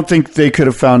 I don't think they could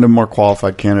have found a more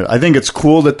qualified candidate. I think it's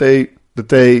cool that they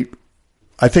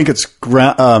I think it's,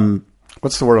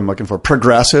 what's the word I'm looking for?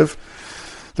 Progressive,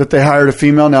 that they hired a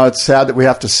female. Now it's sad that we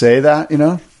have to say that,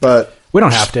 but we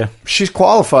don't have to. She's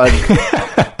qualified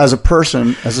as a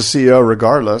person, as a CEO,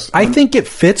 regardless. I think it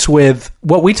fits with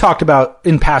what we talked about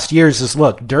in past years is,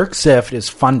 look, Dirk Zift is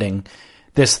funding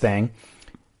this thing,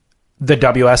 the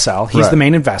WSL. He's the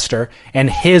main investor. And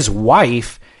his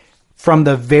wife, from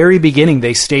the very beginning,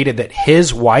 they stated that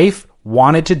his wife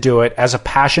wanted to do it as a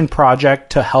passion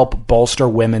project to help bolster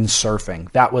women's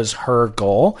surfing. That was her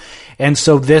goal. And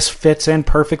so this fits in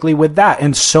perfectly with that.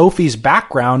 And Sophie's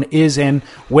background is in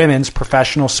women's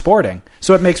professional sporting.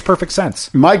 So it makes perfect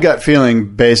sense. My gut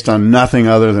feeling, based on nothing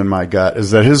other than my gut,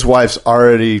 is that his wife's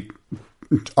already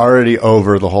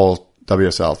over the whole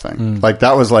WSL thing. Like,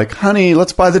 that was like, honey,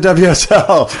 let's buy the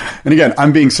WSL. And again,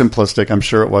 I'm being simplistic. I'm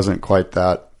sure it wasn't quite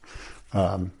that,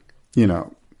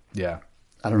 Yeah.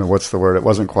 I don't know what's the word. It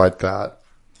wasn't quite that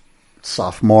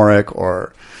sophomoric,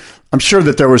 or I'm sure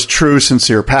that there was true,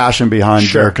 sincere passion behind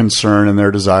their concern and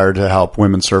their desire to help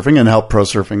women surfing and help pro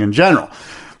surfing in general.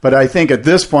 But I think at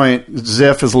this point,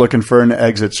 Ziff is looking for an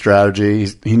exit strategy.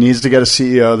 He needs to get a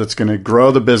CEO that's going to grow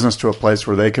the business to a place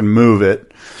where they can move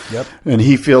it. Yep. And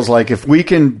he feels like if we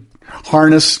can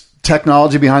harness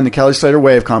technology behind the Kelly Slater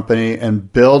Wave Company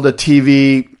and build a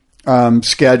TV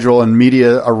schedule and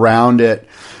media around it,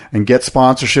 and get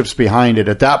sponsorships behind it,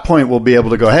 at that point we'll be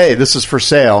able to go, hey, this is for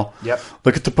sale. Yep.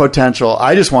 Look at the potential.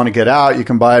 I just want to get out. You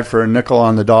can buy it for a nickel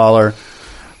on the dollar.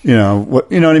 You know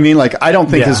what I mean? Like, I don't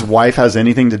think his wife has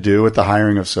anything to do with the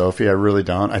hiring of Sophie. I really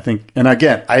don't. I think, and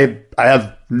again, I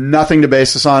have nothing to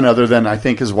base this on other than I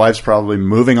think his wife's probably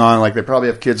moving on. Like, they probably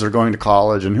have kids that are going to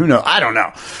college, and who knows? I don't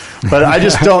know. But I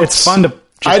just don't. It's fun to.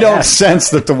 I don't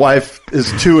sense that the wife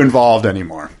is too involved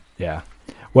anymore. Yeah.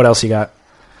 What else you got?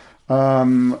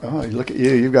 Look at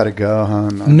you. You've got to go, huh?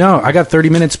 No, I got 30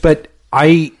 minutes, but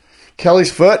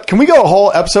Kelly's foot. Can we go a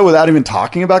whole episode without even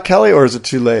talking about Kelly, or is it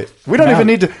too late? We don't even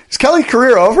need to. Is Kelly's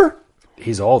career over?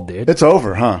 He's old, dude. It's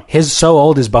over, huh? He's so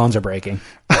old, his bones are breaking.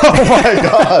 Oh, my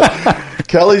God.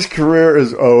 Kelly's career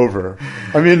is over.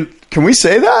 I mean, can we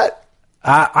say that?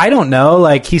 I don't know.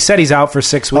 Like, he said he's out for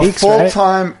 6 weeks,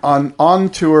 full-time, on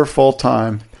tour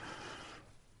full-time.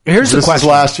 Here's the question. This is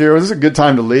last year. This is a good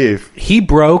time to leave. He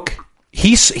won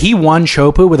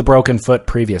Chopu with a broken foot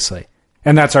previously,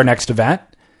 and that's our next event.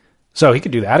 So he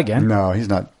could do that again. No, he's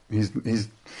not.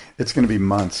 It's going to be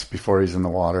months before he's in the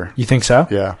water. You think so?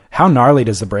 Yeah. How gnarly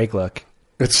does the break look?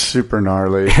 It's super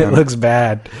gnarly. It looks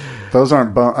bad. Those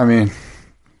aren't I mean,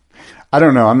 I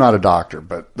don't know. I'm not a doctor,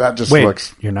 but that just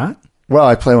looks. You're not? Well,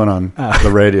 I play one on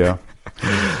the radio.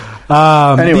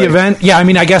 Anyway. The event,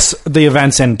 I guess the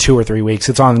event's in 2 or 3 weeks.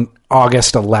 It's on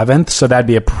August 11th, so that'd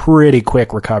be a pretty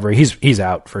quick recovery. He's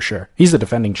out for sure. He's the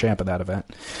defending champ of that event.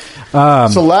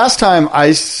 So last time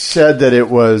I said that it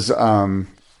was,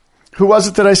 who was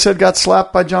it that I said got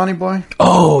slapped by Johnny Boy?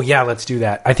 Oh, yeah, let's do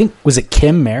that. I think, was it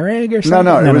Kim Merrick or something?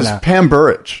 No, it was Pam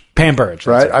Burridge. Pam Burridge.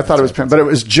 Right? I thought it was Pam, but it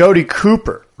was Jody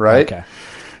Cooper, right? Okay.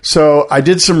 So I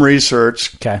did some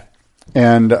research. Okay.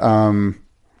 And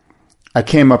I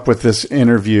came up with this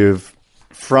interview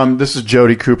this is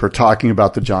Jody Cooper talking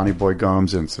about the Johnny Boy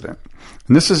Gomes incident.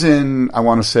 And this is in, I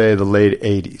want to say, the late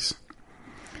 80s.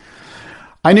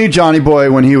 I knew Johnny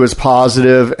Boy when he was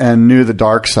positive and knew the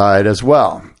dark side as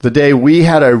well. The day we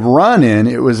had a run-in,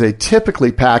 it was a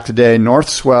typically packed day, North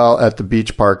Swell at the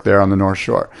beach park there on the North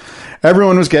Shore.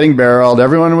 Everyone was getting barreled.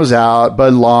 Everyone was out.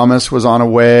 Bud Lamas was on a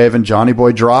wave, and Johnny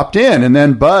Boy dropped in. And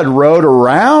then Bud rode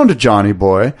around Johnny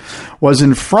Boy, was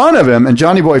in front of him, and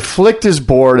Johnny Boy flicked his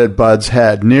board at Bud's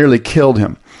head, nearly killed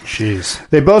him. Jeez.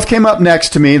 They both came up next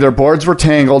to me. Their boards were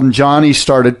tangled, and Johnny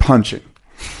started punching.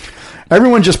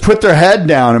 Everyone just put their head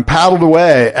down and paddled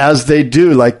away, as they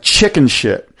do, like chicken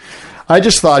shit. I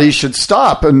just thought he should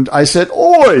stop, and I said,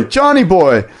 "Oi, Johnny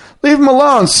Boy, leave him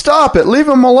alone. Stop it. Leave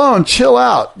him alone. Chill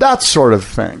out." That sort of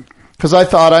thing. Because I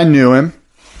thought I knew him.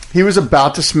 He was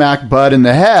about to smack Bud in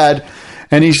the head,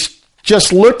 and he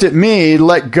just looked at me,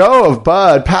 let go of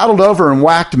Bud, paddled over, and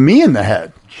whacked me in the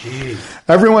head. Jeez.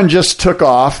 Everyone just took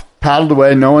off, paddled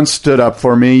away. No one stood up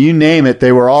for me. You name it.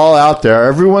 They were all out there.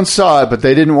 Everyone saw it, but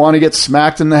they didn't want to get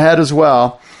smacked in the head as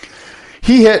well.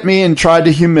 He hit me and tried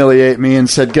to humiliate me and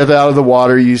said, "Get out of the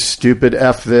water, you stupid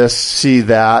F this, see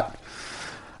that."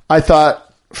 I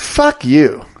thought, fuck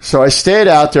you. So I stayed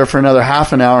out there for another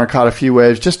half an hour and caught a few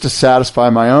waves just to satisfy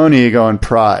my own ego and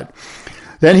pride.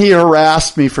 Then he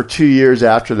harassed me for 2 years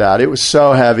after that. It was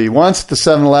so heavy. Once at the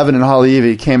 7-Eleven in Haleiwa,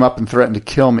 he came up and threatened to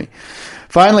kill me.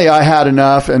 Finally, I had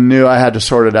enough and knew I had to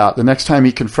sort it out. The next time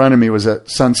he confronted me was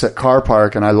at Sunset Car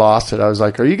Park, and I lost it. I was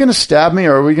like, "Are you going to stab me,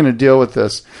 or are we going to deal with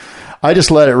this?" I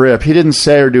just let it rip. He didn't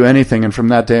say or do anything, and from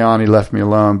that day on, he left me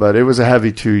alone. But it was a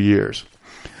heavy 2 years.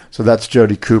 So that's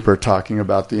Jody Cooper talking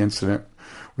about the incident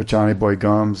with Johnny Boy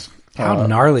Gomes. How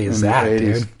gnarly is that,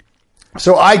 dude?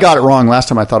 So I got it wrong last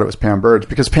time. I thought it was Pam Burge,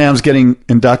 because Pam's getting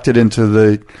inducted into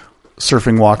the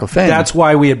Surfing Walk of Fame. That's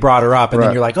why we had brought her up, and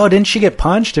then you're like, "Oh, didn't she get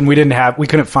punched?" And we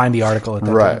couldn't find the article at that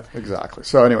time. Right, exactly.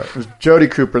 So anyway, it was Jody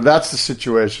Cooper. That's the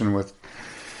situation with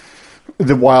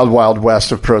the wild, wild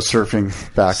west of pro surfing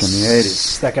back in the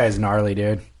 80s. That guy's gnarly,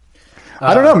 dude.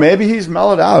 I don't know. Maybe he's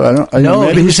mellowed out.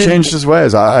 Maybe he's changed his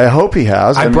ways. I hope he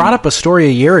has. I brought up a story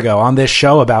a year ago on this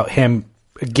show about him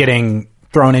getting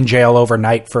thrown in jail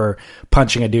overnight for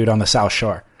punching a dude on the South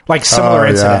Shore. Like similar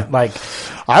incident. Yeah. Like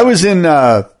I was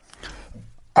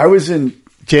in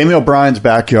Jamie O'Brien's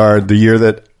backyard the year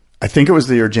that, I think it was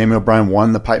the year Jamie O'Brien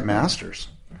won the Pipe Masters.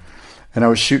 And I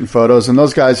was shooting photos, and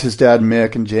those guys, his dad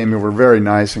Mick and Jamie, were very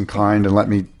nice and kind and let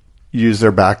me use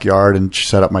their backyard and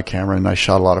set up my camera, and I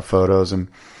shot a lot of photos. And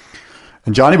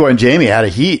Johnny Boy and Jamie had a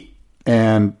heat,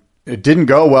 and it didn't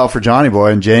go well for Johnny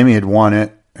Boy, and Jamie had won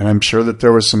it. And I'm sure that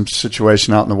there was some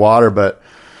situation out in the water,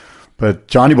 but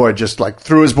Johnny Boy just like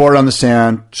threw his board on the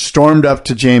sand, stormed up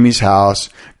to Jamie's house,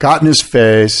 got in his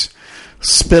face,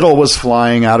 spittle was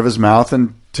flying out of his mouth,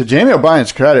 and to Jamie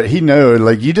O'Brien's credit, he knew,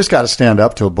 like, you just got to stand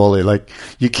up to a bully. Like,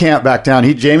 you can't back down.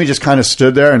 Jamie just kind of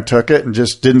stood there and took it and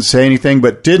just didn't say anything,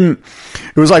 but it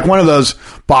was like one of those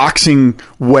boxing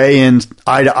weigh-in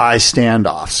eye-to-eye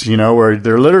standoffs, you know, where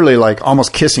they're literally like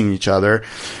almost kissing each other.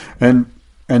 And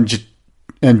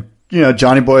you know,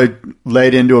 Johnny Boy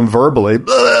laid into him verbally,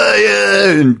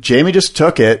 and Jamie just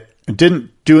took it and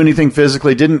didn't do anything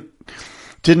physically, didn't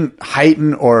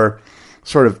heighten or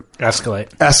sort of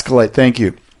escalate. Thank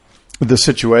you. The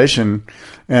situation.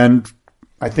 And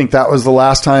I think that was the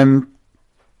last time,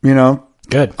 you know,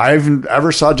 I even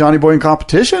ever saw Johnny Boy in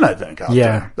competition, I think. Out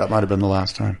there. That might have been the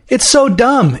last time. It's so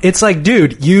dumb. It's like,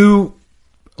 dude, you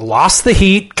lost the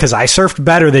heat because I surfed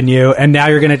better than you, and now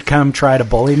you're going to come try to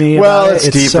bully me about it? It's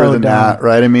deeper so than dumb. That,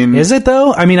 right? I mean, is it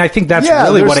though? I mean, I think that's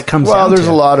really what it comes down to. Well, there's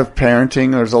a lot of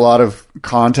parenting. There's a lot of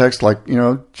context. Like, you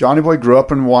know, Johnny Boy grew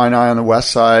up in Waianae on the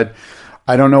west side.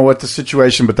 I don't know what the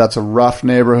situation, but that's a rough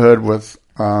neighborhood with,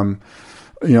 you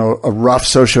know, a rough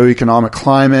socioeconomic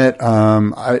climate.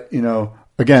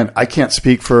 Again, I can't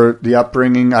speak for the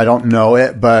upbringing. I don't know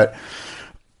it, but,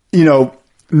 you know,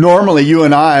 normally you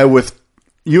and I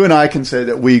can say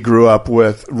that we grew up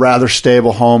with rather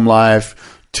stable home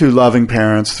life, two loving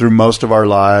parents through most of our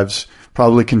lives,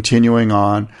 probably continuing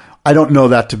on. I don't know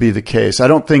that to be the case.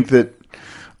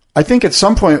 I think at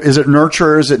some point, is it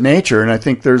nurture or is it nature? And I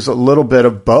think there's a little bit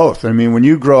of both. I mean, when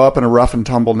you grow up in a rough and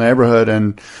tumble neighborhood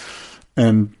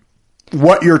and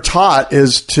what you're taught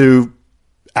is to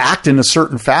act in a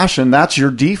certain fashion, that's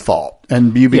your default.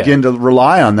 And you begin to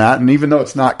rely on that. And even though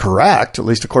it's not correct, at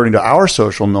least according to our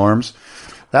social norms,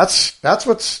 that's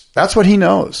what he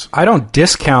knows. I don't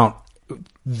discount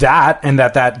that, and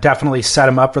that definitely set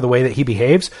him up for the way that he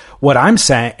behaves. What I'm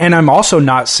saying, and I'm also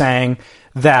not saying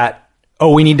that,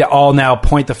 we need to all now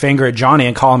point the finger at Johnny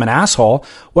and call him an asshole.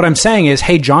 What I'm saying is,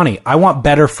 hey, Johnny, I want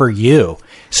better for you.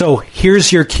 So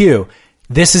here's your cue.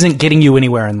 this isn't getting you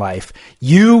anywhere in life.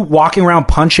 You walking around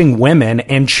punching women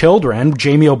and children,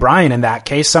 Jamie O'Brien in that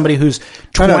case, somebody who's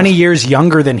 20 years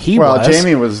younger than he was. Well,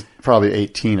 Jamie was probably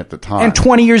 18 at the time. And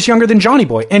 20 years younger than Johnny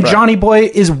Boy. And Johnny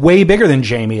Boy is way bigger than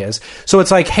Jamie is. So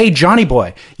it's like, hey, Johnny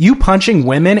Boy, you punching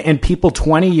women and people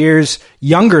 20 years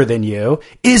younger than you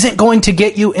isn't going to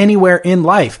get you anywhere in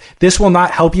life. This will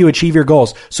not help you achieve your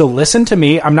goals. So listen to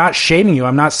me. I'm not shaming you.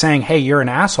 I'm not saying, hey, you're an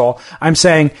asshole. I'm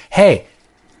saying, hey,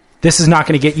 this is not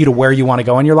going to get you to where you want to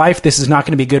go in your life. This is not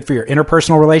going to be good for your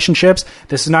interpersonal relationships.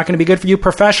 This is not going to be good for you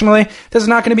professionally. This is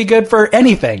not going to be good for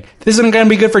anything. This isn't going to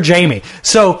be good for Jamie.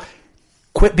 So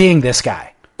quit being this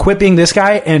guy. Quit being this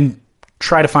guy and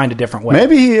try to find a different way.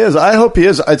 Maybe he is. I hope he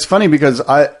is. It's funny because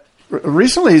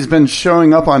recently he's been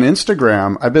showing up on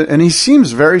Instagram. And he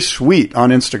seems very sweet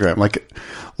on Instagram.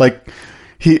 Like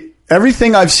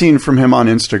everything I've seen from him on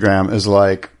Instagram is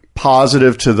like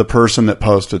positive to the person that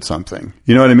posted something.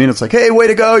 You know what I mean? It's like, hey, way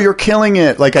to go. You're killing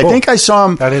it. Like, cool. I think I saw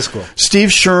him. That is cool. Steve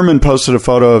Sherman posted a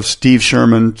photo of Steve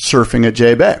Sherman surfing at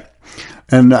J-Bay.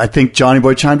 And I think Johnny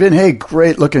Boy chimed in, hey,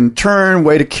 great looking turn.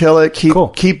 Way to kill it.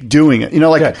 Keep doing it. You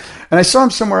know, like, good. And I saw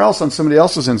him somewhere else on somebody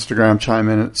else's Instagram chime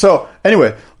in. So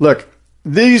anyway, look,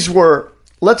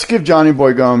 let's give Johnny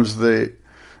Boy Gomes the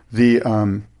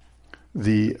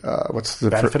what's the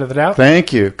benefit of the doubt?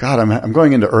 Thank you. God, I'm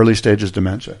going into early stages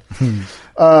dementia.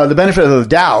 The benefit of the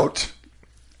doubt,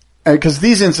 because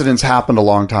these incidents happened a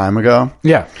long time ago.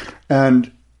 Yeah.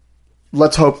 And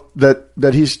let's hope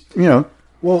that he's,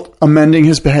 amending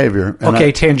his behavior. And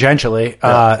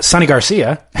tangentially, Sonny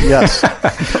Garcia. Yes.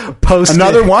 Posted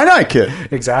another Wine-Eye kid.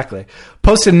 Exactly.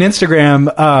 Posted an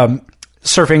Instagram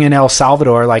surfing in El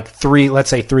Salvador like 3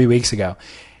 weeks ago,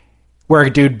 where a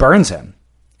dude burns him.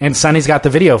 And Sonny's got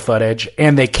the video footage,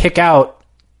 and they kick out,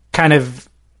 kind of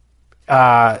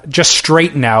just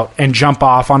straighten out and jump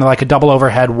off onto like a double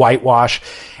overhead whitewash.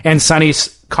 And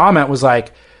Sonny's comment was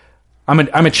like,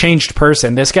 I'm a changed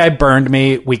person. This guy burned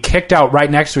me. We kicked out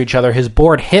right next to each other. His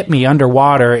board hit me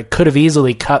underwater. It could have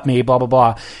easily cut me, blah, blah,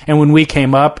 blah. And when we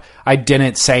came up, I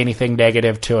didn't say anything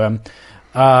negative to him.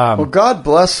 Well, God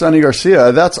bless Sonny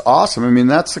Garcia. That's awesome. I mean,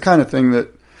 that's the kind of thing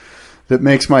that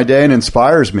makes my day and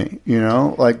inspires me,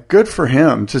 like good for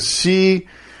him to see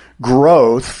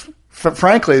growth.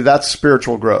 Frankly, that's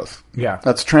spiritual growth. Yeah.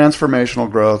 That's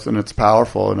transformational growth, and it's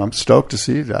powerful, and I'm stoked to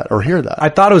see that or hear that. I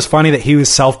thought it was funny that he was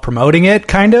self-promoting it,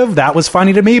 kind of. That was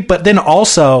funny to me. But then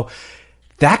also,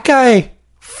 that guy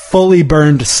fully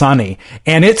burned Sonny,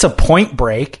 and it's a point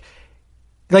break.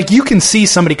 Like, you can see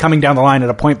somebody coming down the line at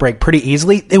a point break pretty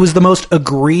easily. It was the most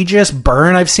egregious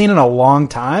burn I've seen in a long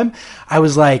time. I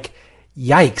was like,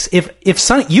 yikes. If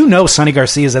Sonny, Sonny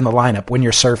Garcia is in the lineup when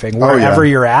you're surfing, wherever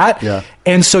you're at. Yeah.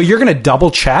 And so you're going to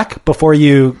double check before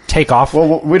you take off.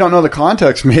 Well, we don't know the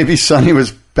context. Maybe Sonny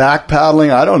was back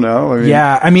paddling. I don't know. What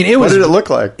did it look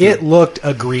like? It looked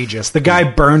egregious. The guy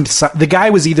burned. The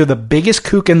guy was either the biggest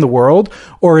kook in the world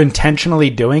or intentionally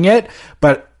doing it.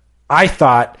 But I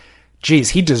thought, geez,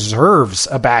 he deserves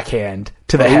a backhand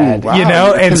to the head.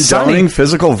 Wow. And Sonny,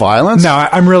 physical violence? No,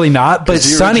 I'm really not. But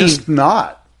Sonny, just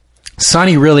not.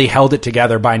 Sonny really held it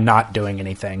together by not doing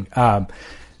anything. I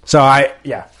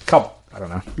don't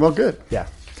know. Well, good. Yeah.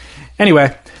 Anyway.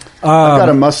 I've got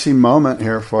a must-see moment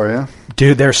here for you.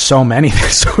 Dude, there's so many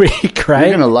this week, right?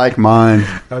 You're going to like mine.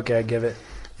 Okay, give it.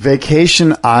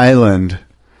 Vacation Island.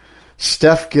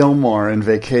 Steph Gilmore in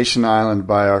Vacation Island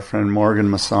by our friend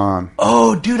Morgan Masson.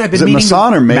 Oh, dude, I've been Is it meaning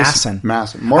Masson to... or Mason?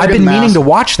 Masson. Morgan I've been meaning Masson. to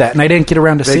watch that, and I didn't get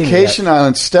around to seeing it. Vacation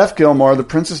Island. Steph Gilmore, the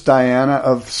Princess Diana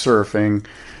of surfing.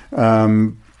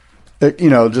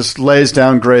 Just lays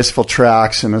down graceful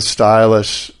tracks in a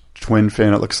stylish twin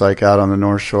fin, it looks like, out on the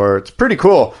North Shore. It's pretty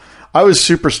cool. I was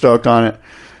super stoked on it.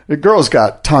 The girl's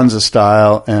got tons of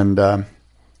style. And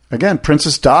again,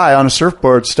 Princess Di on a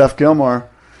surfboard, Steph Gilmore.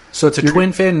 So it's a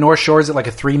twin fin, North Shore. Is it like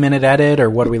a 3-minute edit, or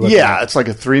what are we looking at? Yeah, it's like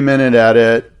a 3-minute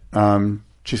edit.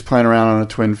 She's playing around on a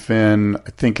twin fin. I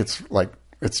think it's like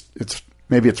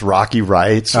maybe it's Rocky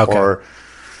Rights or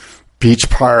Beach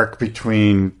Park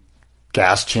between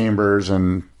gas chambers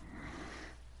and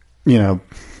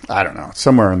I don't know,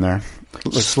 somewhere in there.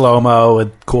 Slow-mo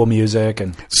with cool music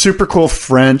and super cool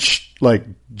French like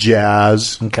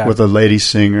jazz with a lady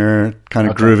singer, kind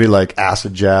of groovy, like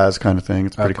acid jazz kind of thing.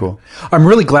 It's pretty cool. I'm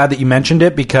really glad that you mentioned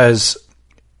it, because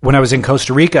when I was in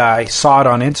Costa Rica, I saw it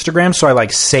on Instagram, so I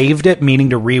saved it, meaning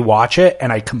to rewatch it,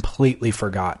 and I completely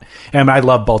forgot. And I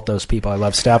love both those people. I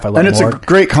love Steph. I love And it's Morg. a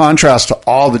great contrast to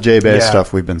all the J-Bay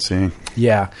stuff we've been seeing.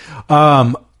 Yeah.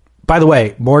 By the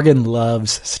way, Morgan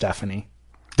loves Stephanie.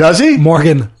 Does he?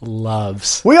 Morgan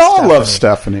loves We all love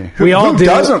Stephanie. We all who do.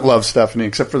 doesn't love Stephanie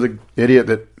except for the idiot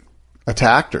that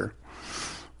attacked her?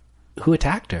 Who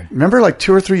attacked her? Remember like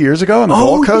 2 or 3 years ago on the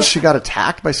Gold Coast, she got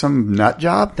attacked by some nut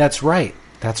job? That's right.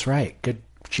 Good.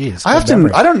 Jeez.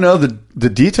 I don't know the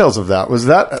details of that. Was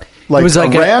that like, It was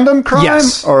like a random crime?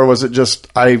 Yes. Or was it just,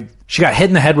 She got hit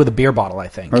in the head with a beer bottle, I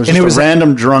think. Or was it was a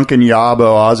random drunken Yabo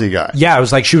Aussie guy? Yeah, it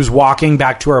was like she was walking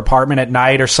back to her apartment at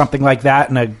night or something like that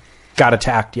and got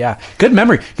attacked. Yeah. Good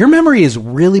memory. Your memory is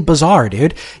really bizarre,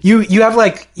 dude. You have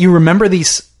like, you remember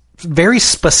these very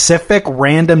specific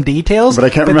random details. But I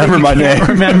can't remember my name.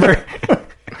 Remember.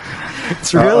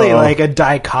 It's really like a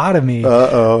dichotomy.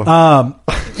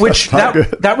 Which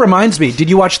that reminds me. Did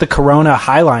you watch the Corona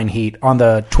Highline heat on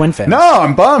the Twin Fins? No,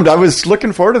 I'm bummed. I was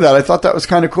looking forward to that. I thought that was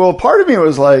kind of cool. Part of me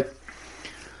was like,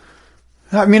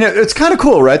 I mean, it's kind of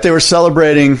cool, right? They were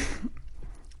celebrating.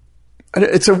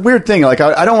 It's a weird thing. Like,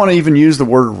 I don't want to even use the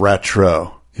word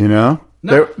retro, you know?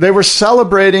 No. They were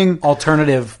celebrating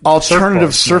alternative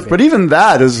surf. But even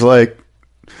that is like,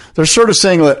 they're sort of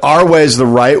saying that our way is the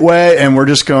right way, and we're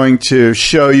just going to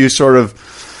show you sort of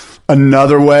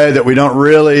another way that we don't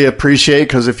really appreciate,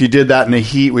 because if you did that in a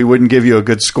heat, we wouldn't give you a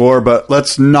good score. But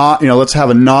let's have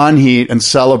a non-heat and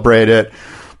celebrate it.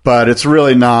 But it's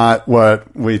really not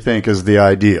what we think is the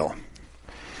ideal.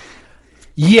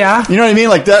 Yeah. You know what I mean?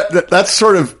 Like that's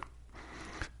sort of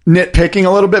nitpicking a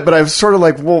little bit, but I was sort of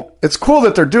like, well, it's cool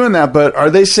that they're doing that, but are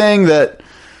they saying that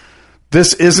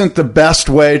this isn't the best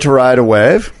way to ride a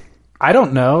wave? I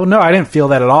don't know. No, I didn't feel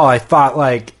that at all. I thought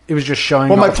like it was just showing.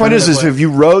 Well, my point is if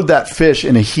you rode that fish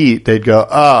in a heat, they'd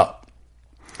go,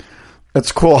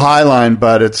 it's cool highline,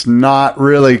 but it's not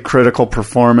really critical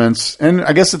performance. And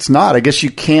I guess it's not. I guess you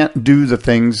can't do the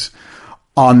things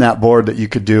on that board that you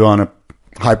could do on a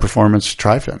high performance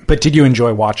tri-fin. But did you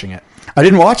enjoy watching it? I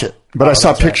didn't watch it, but I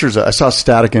saw pictures. I saw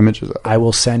static images of it. I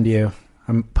will send you.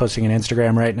 I'm posting an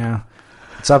Instagram right now.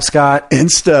 What's up, Scott?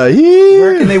 Insta.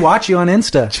 Where can they watch you on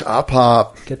Insta? Chop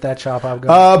Hop. Get that Chop Hop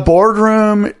going.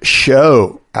 Boardroom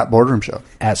Show. At Boardroom Show.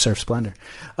 At Surf Splendor.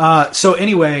 So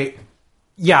anyway,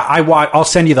 yeah, I'll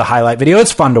send you the highlight video.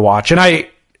 It's fun to watch. And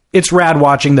it's rad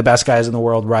watching the best guys in the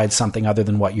world ride something other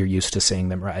than what you're used to seeing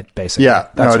them ride, basically. Yeah,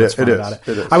 that's no, what's fun it about is.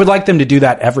 It is. I would like them to do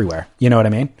that everywhere. You know what I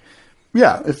mean?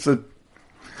 Yeah,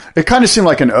 it kind of seemed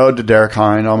like an ode to Derek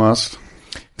Hine almost.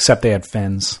 Except they had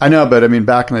fins. I know, but I mean,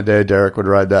 back in the day, Derek would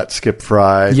ride that Skip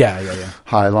Fry. Yeah.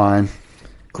 High line.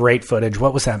 Great footage.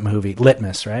 What was that movie?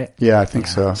 Litmus, right? Yeah, I think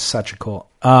so. Such a cool.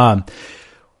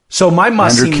 So my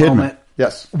must-see moment.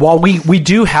 Yes. While we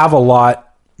do have a lot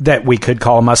that we could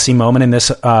call a must-see moment in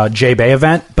this J-Bay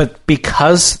event, but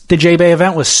because the J-Bay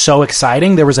event was so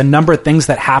exciting, there was a number of things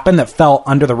that happened that fell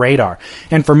under the radar.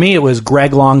 And for me, it was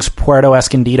Greg Long's Puerto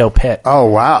Escondido pit. Oh,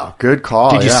 wow. Good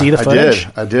call. Did you see the footage?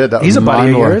 I did. He's a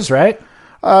buddy of yours, right?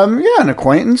 Yeah, an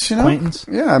acquaintance, Acquaintance?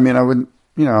 Yeah, I mean, I would,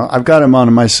 I've got him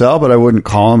on my cell, but I wouldn't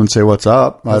call him and say, what's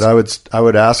up? But I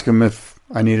would ask him if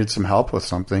I needed some help with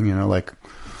something, like...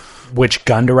 Which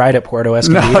gun to ride at Puerto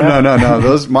Escondido? No.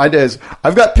 Those my days.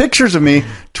 I've got pictures of me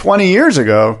 20 years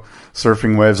ago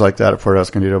surfing waves like that at Puerto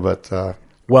Escondido, but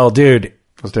well, dude,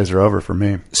 those days are over for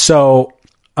me. So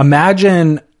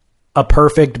imagine a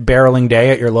perfect barreling day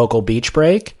at your local beach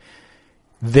break.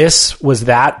 This was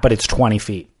that, but it's 20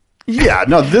 feet. Yeah,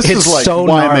 no, this is like so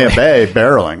Waimea Bay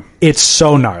barreling. It's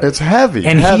so gnarly. It's heavy,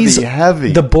 and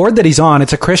heavy. The board that he's on,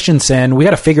 it's a Christensen. We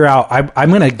got to figure out. I'm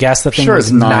going to guess the thing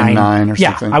was 9.9 or yeah,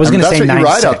 something. I was going to say 9.6. That's what you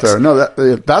ride out there.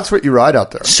 No, that's what you ride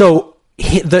out there. So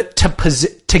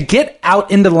to get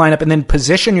out into the lineup and then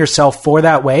position yourself for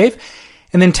that wave,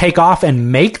 and then take off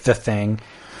and make the thing,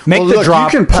 the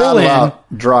drop. You can paddle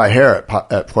out dry hair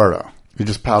at Puerto. You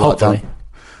just paddle out down.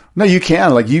 No, you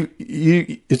can. Like you,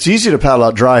 it's easy to paddle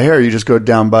out dry hair. You just go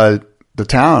down by the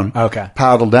town. Okay.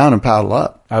 Paddle down and paddle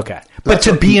up. Okay. But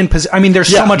to be in position, I mean, there's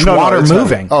so much water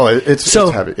moving. Heavy. Oh, it's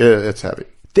heavy. It's heavy.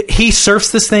 He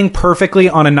surfs this thing perfectly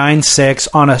on a 9.6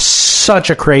 on such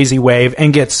a crazy wave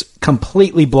and gets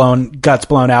completely guts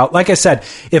blown out. Like I said,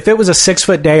 if it was a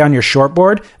 6-foot day on your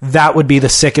shortboard, that would be the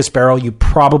sickest barrel you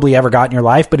probably ever got in your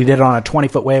life. But he did it on a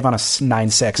 20-foot wave on a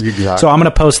 9.6. Exactly. So I'm going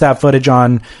to post that footage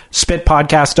on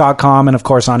spitpodcast.com and, of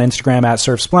course, on Instagram at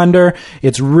Surf Splendor.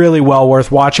 It's really well worth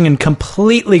watching and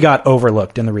completely got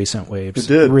overlooked in the recent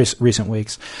waves. It did. Recent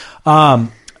weeks.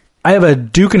 I have a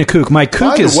Duke and a Kook. My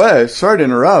Kook is... By the way, sorry to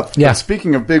interrupt, yeah. But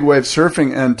speaking of big wave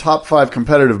surfing and top 5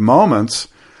 competitive moments,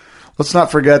 let's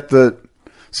not forget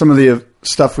some of the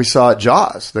stuff we saw at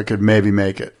Jaws that could maybe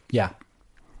make it. Yeah.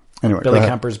 Anyway, Billy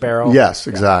Kemper's barrel. Yes,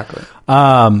 exactly.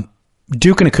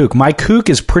 Duke and a Kook. My Kook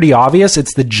is pretty obvious.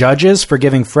 It's the judges for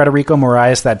giving Federico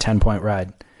Moraes that 10-point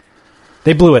ride.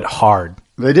 They blew it hard.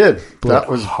 They did. That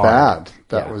was bad.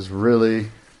 That was really...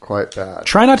 quite bad.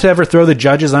 Try not to ever throw the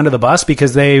judges under the bus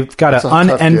because they've got That's an a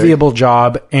tough unenviable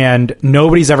job, and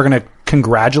nobody's ever going to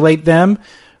congratulate them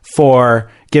for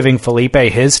giving Felipe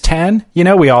his 10. You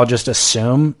know, we all just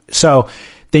assume. So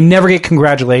they never get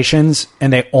congratulations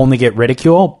and they only get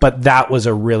ridicule, but that was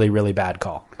a really, really bad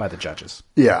call by the judges.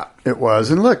 Yeah, it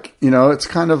was. And look, you know, it's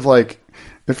kind of like,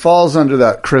 it falls under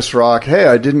that Chris Rock, hey,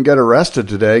 I didn't get arrested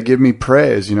today, give me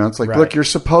praise. You know, it's like, Right. Look, you're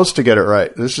supposed to get it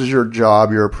right. This is your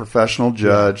job. You're a professional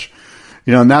judge.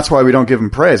 You know, and that's why we don't give him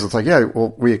praise. It's like, yeah,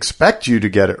 well, we expect you to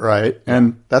get it right.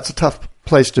 And that's a tough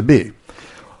place to be.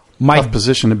 Tough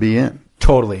position to be in.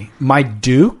 Totally. My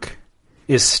Duke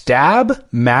is Stab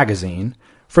Magazine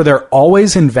for their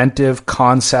always inventive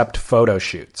concept photo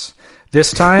shoots.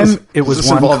 This time it was Does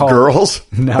this one involve called girls?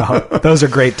 No, those are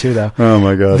great too, though. Oh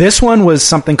my god! This one was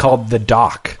something called The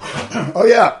Doc. Oh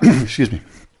yeah, excuse me.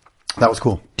 That was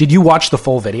cool. Did you watch the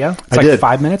full video? It's I like did.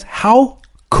 5 minutes. How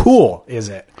cool is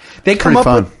it? They come Pretty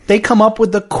up fun.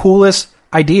 with the coolest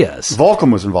ideas.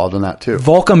 Volcom was involved in that too.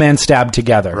 Volcom and Stab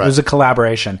together. Right. It was a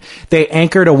collaboration. They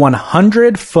anchored a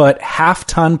 100-foot,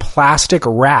 half-ton plastic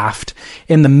raft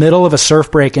in the middle of a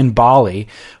surf break in Bali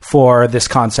for this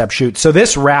concept shoot. So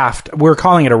this raft, we're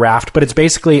calling it a raft, but it's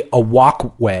basically a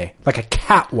walkway, like a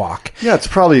catwalk, Yeah, it's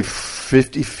probably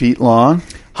 50 feet long.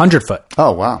 100 foot.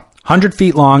 Oh wow! 100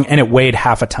 feet long, and it weighed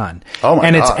half a ton. Oh, my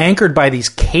And it's God. anchored by these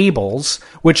cables,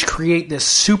 which create this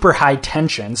super high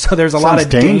tension. So there's a lot Sounds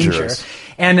of danger. dangerous.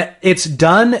 And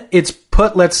it's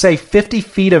put, let's say 50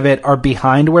 feet of it are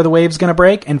behind where the wave's going to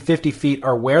break, and 50 feet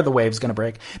are where the wave's going to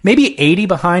break. Maybe 80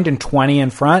 behind and 20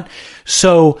 in front.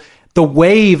 So the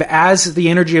wave, as the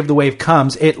energy of the wave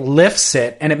comes, it lifts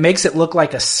it, and it makes it look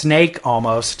like a snake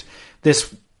almost,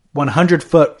 this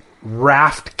 100-foot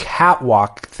raft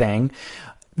catwalk thing.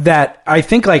 That I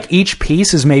think like each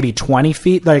piece is maybe 20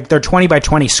 feet, like they're 20 by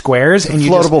 20 squares, and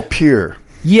you Floatable pier.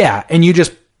 and you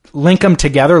just link them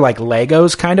together like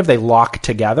Legos, kind of. They lock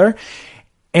together,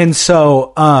 and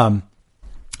so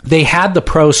they had the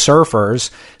pro surfers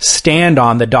stand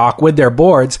on the dock with their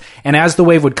boards, and as the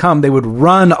wave would come, they would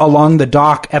run along the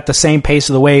dock at the same pace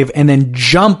of the wave and then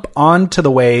jump onto the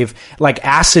wave, like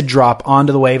acid drop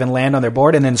onto the wave and land on their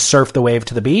board and then surf the wave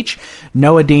to the beach.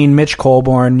 Noah Dean, Mitch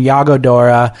Colborn, Yago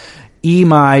Dora,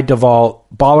 Emai DeVault,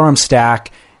 Balaram Stack,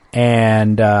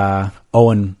 and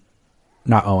Ozzy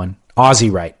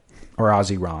Wright. Or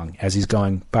Ozzy Wrong, as he's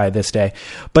going by this day.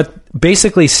 But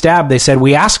basically, Stab, they said,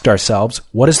 we asked ourselves,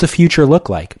 what does the future look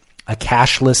like? A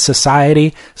cashless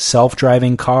society,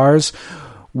 self-driving cars.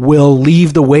 We'll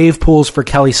leave the wave pools for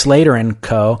Kelly Slater and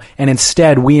co. And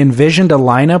instead, we envisioned a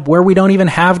lineup where we don't even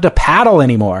have to paddle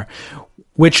anymore.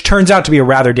 Which turns out to be a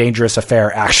rather dangerous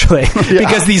affair, actually.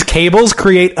 Because these cables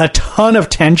create a ton of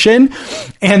tension.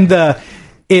 And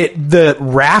the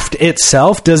raft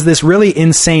itself does this really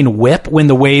insane whip when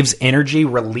the wave's energy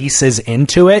releases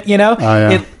into it, you know? Oh,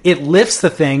 yeah. It lifts the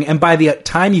thing, and by the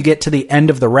time you get to the end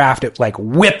of the raft, it like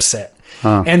whips it.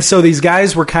 And so these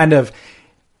guys were kind of,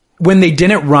 when they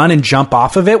didn't run and jump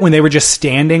off of it, when they were just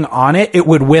standing on it, it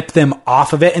would whip them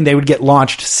off of it, and they would get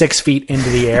launched 6 feet into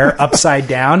the air, upside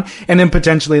down, and then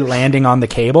potentially landing on the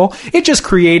cable. It just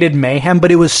created mayhem, but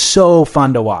it was so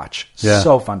fun to watch. Yeah.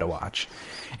 So fun to watch.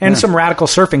 And some radical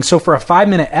surfing. So for a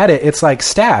 5-minute edit, it's like,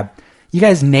 Stab, you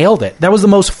guys nailed it. That was the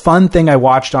most fun thing I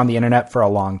watched on the internet for a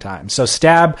long time. So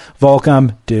Stab,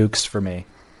 Volcom, Dukes for me.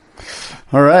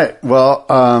 All right. Well,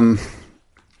 I'm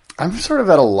sort of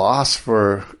at a loss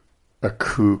for a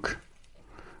kook.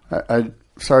 I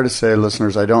sorry to say,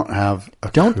 listeners, I don't have a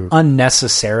Don't kook.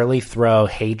 unnecessarily throw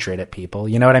hatred at people.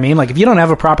 You know what I mean? Like, if you don't have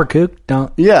a proper kook,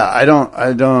 don't. Yeah, I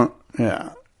don't. Yeah.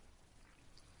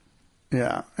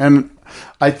 Yeah. And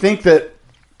I think that,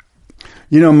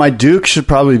 you know, my Duke should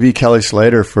probably be Kelly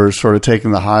Slater for sort of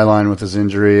taking the high line with his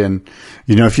injury. And,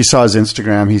 you know, if you saw his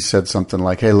Instagram, he said something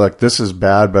like, hey, look, this is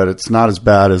bad, but it's not as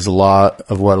bad as a lot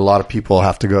of what a lot of people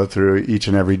have to go through each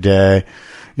and every day.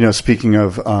 You know, speaking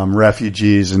of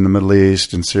refugees in the Middle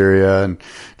East and Syria, and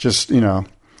just, you know,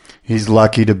 he's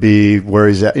lucky to be where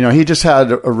he's at. You know, he just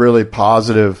had a really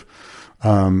positive,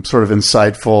 sort of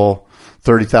insightful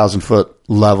 30,000 foot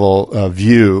level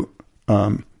view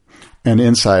and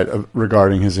insight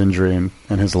regarding his injury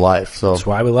and his life. So That's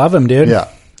why we love him, dude.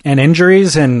 Yeah. And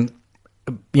injuries and,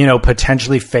 you know,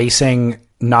 potentially facing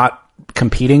not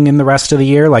competing in the rest of the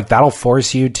year, like that'll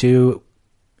force you to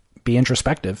be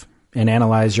introspective and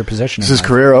analyze your position. is his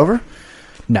career over?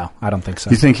 No, I don't think so.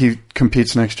 You think he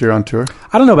competes next year on tour?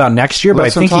 I don't know about next year, Well, but I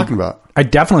that's what think I'm talking about. I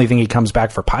definitely think he comes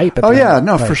back for pipe. Oh yeah,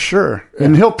 no, for sure.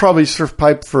 And he'll probably surf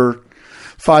pipe for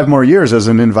 5 more years as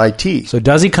an invitee. So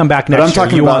does he come back but next I'm year?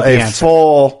 talking You want about the a answer.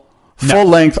 full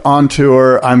length on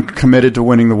tour, I'm committed to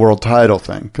winning the world title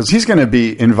thing. Because he's going to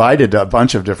be invited to a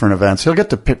bunch of different events. He'll get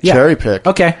to cherry pick.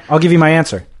 Okay, I'll give you my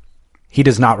answer. He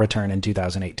does not return in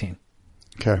 2018.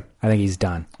 Okay. I think he's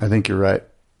done. I think you're right.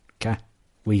 Okay.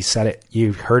 We said it.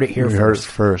 You heard it here We first. heard it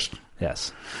first.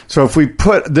 Yes. So if we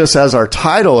put this as our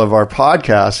title of our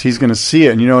podcast, he's going to see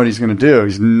it, and you know what he's going to do?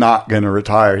 He's not going to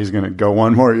retire. He's going to go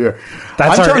one more year.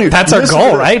 That's I'm telling you, that's our listen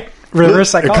goal, to this. right?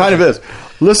 Reverse psychology. It kind of is.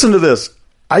 Listen to this.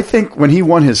 I think when he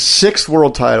won his 6th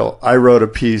world title, I wrote a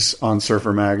piece on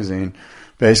Surfer Magazine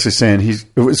basically saying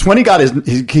it was when he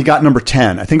got number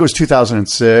 10. I think it was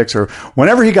 2006 or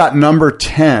whenever he got number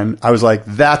 10, I was like,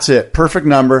 that's it. Perfect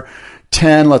number.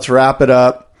 10. Let's wrap it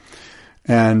up.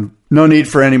 And no need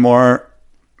for any more.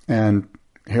 And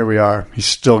here we are. He's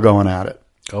still going at it.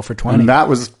 Go for 20. And that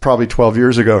was probably 12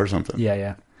 years ago or something.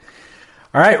 Yeah.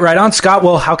 All right on, Scott.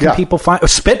 Well, how can people find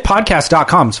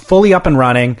spitpodcast.com is fully up and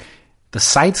running. The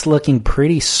site's looking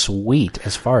pretty sweet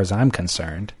as far as I'm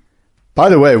concerned. By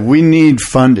the way, we need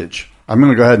fundage. I'm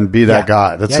going to go ahead and be that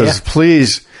guy that says,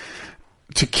 please,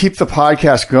 to keep the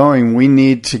podcast going, we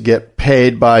need to get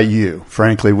paid by you.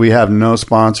 Frankly, we have no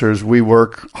sponsors. We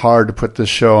work hard to put this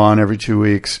show on every 2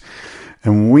 weeks,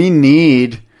 and we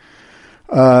need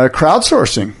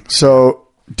crowdsourcing. So,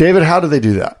 David, how do they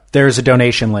do that? There's a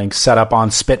donation link set up on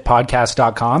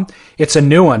spitpodcast.com. It's a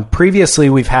new one. Previously,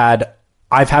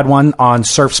 I've had one on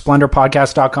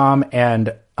surfsplendorpodcast.com,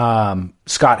 and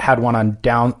Scott had one on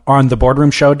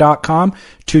theboardroomshow.com,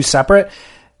 2 separate.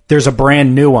 There's a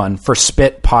brand new one for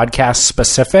Spit Podcast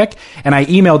specific. And I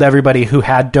emailed everybody who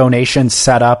had donations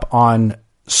set up on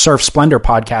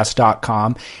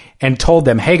surfsplendorpodcast.com and told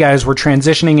them, hey guys, we're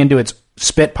transitioning into its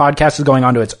Spit Podcast is going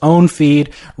onto its own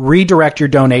feed. Redirect your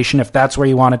donation if that's where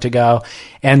you want it to go.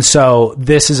 And so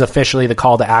this is officially the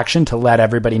call to action to let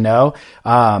everybody know.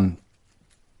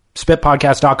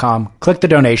 Spitpodcast.com, click the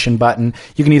donation button.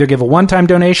 You can either give a one-time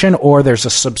donation or there's a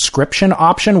subscription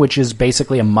option, which is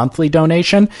basically a monthly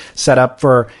donation set up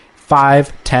for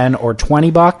 $5, $10, or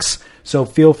 $20. So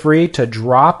feel free to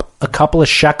drop a couple of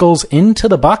shekels into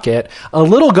the bucket. A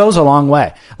little goes a long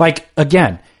way. Like,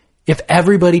 again, if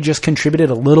everybody just contributed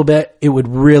a little bit, it would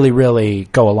really, really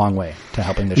go a long way to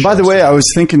helping the show. By the way, I was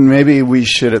thinking maybe we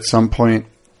should at some point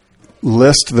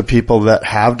list the people that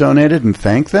have donated and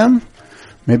thank them.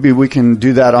 Maybe we can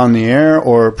do that on the air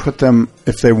or put them,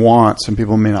 if they want. Some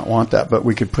people may not want that, but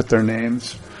we could put their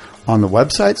names on the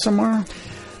website somewhere.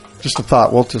 Just a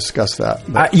thought. We'll discuss that.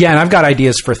 Yeah, and I've got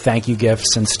ideas for thank you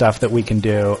gifts and stuff that we can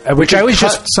do. Which I always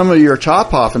cut some of your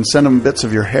chop off and send them bits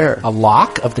of your hair. A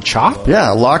lock of the chop?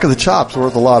 Yeah, a lock of the chop's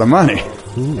worth a lot of money.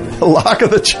 Ooh. A lock of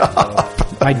the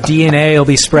chop. My DNA will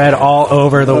be spread all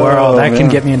over the world. That can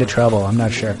get me into trouble. I'm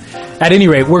not sure. At any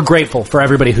rate, we're grateful for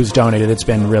everybody who's donated. It's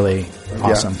been really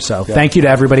awesome. Thank you to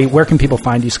everybody. Where can people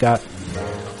find you, Scott?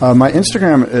 My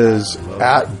Instagram is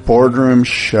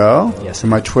 @BoardroomShow. Yes. And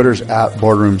my Twitter's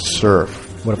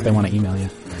 @BoardroomSurf. What if they want to email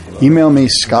you? Email me,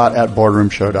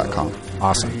 scott@boardroomshow.com.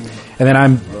 Awesome. And then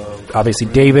I'm obviously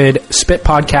David.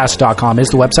 Spitpodcast.com is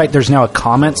the website. There's now a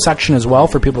comment section as well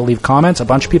for people to leave comments. A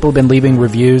bunch of people have been leaving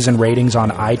reviews and ratings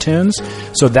on iTunes,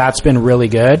 so that's been really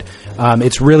good.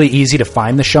 It's really easy to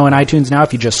find the show in iTunes now.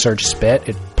 If you just search Spit,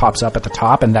 it pops up at the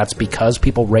top, and that's because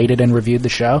people rated and reviewed the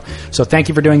show. So thank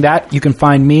you for doing that. You can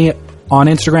find me on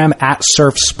Instagram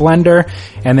 @SurfSplendor,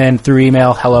 and then through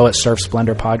email,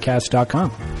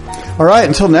 hello@surfsplendorpodcast.com. All right,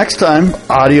 until next time,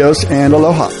 adios and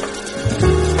aloha.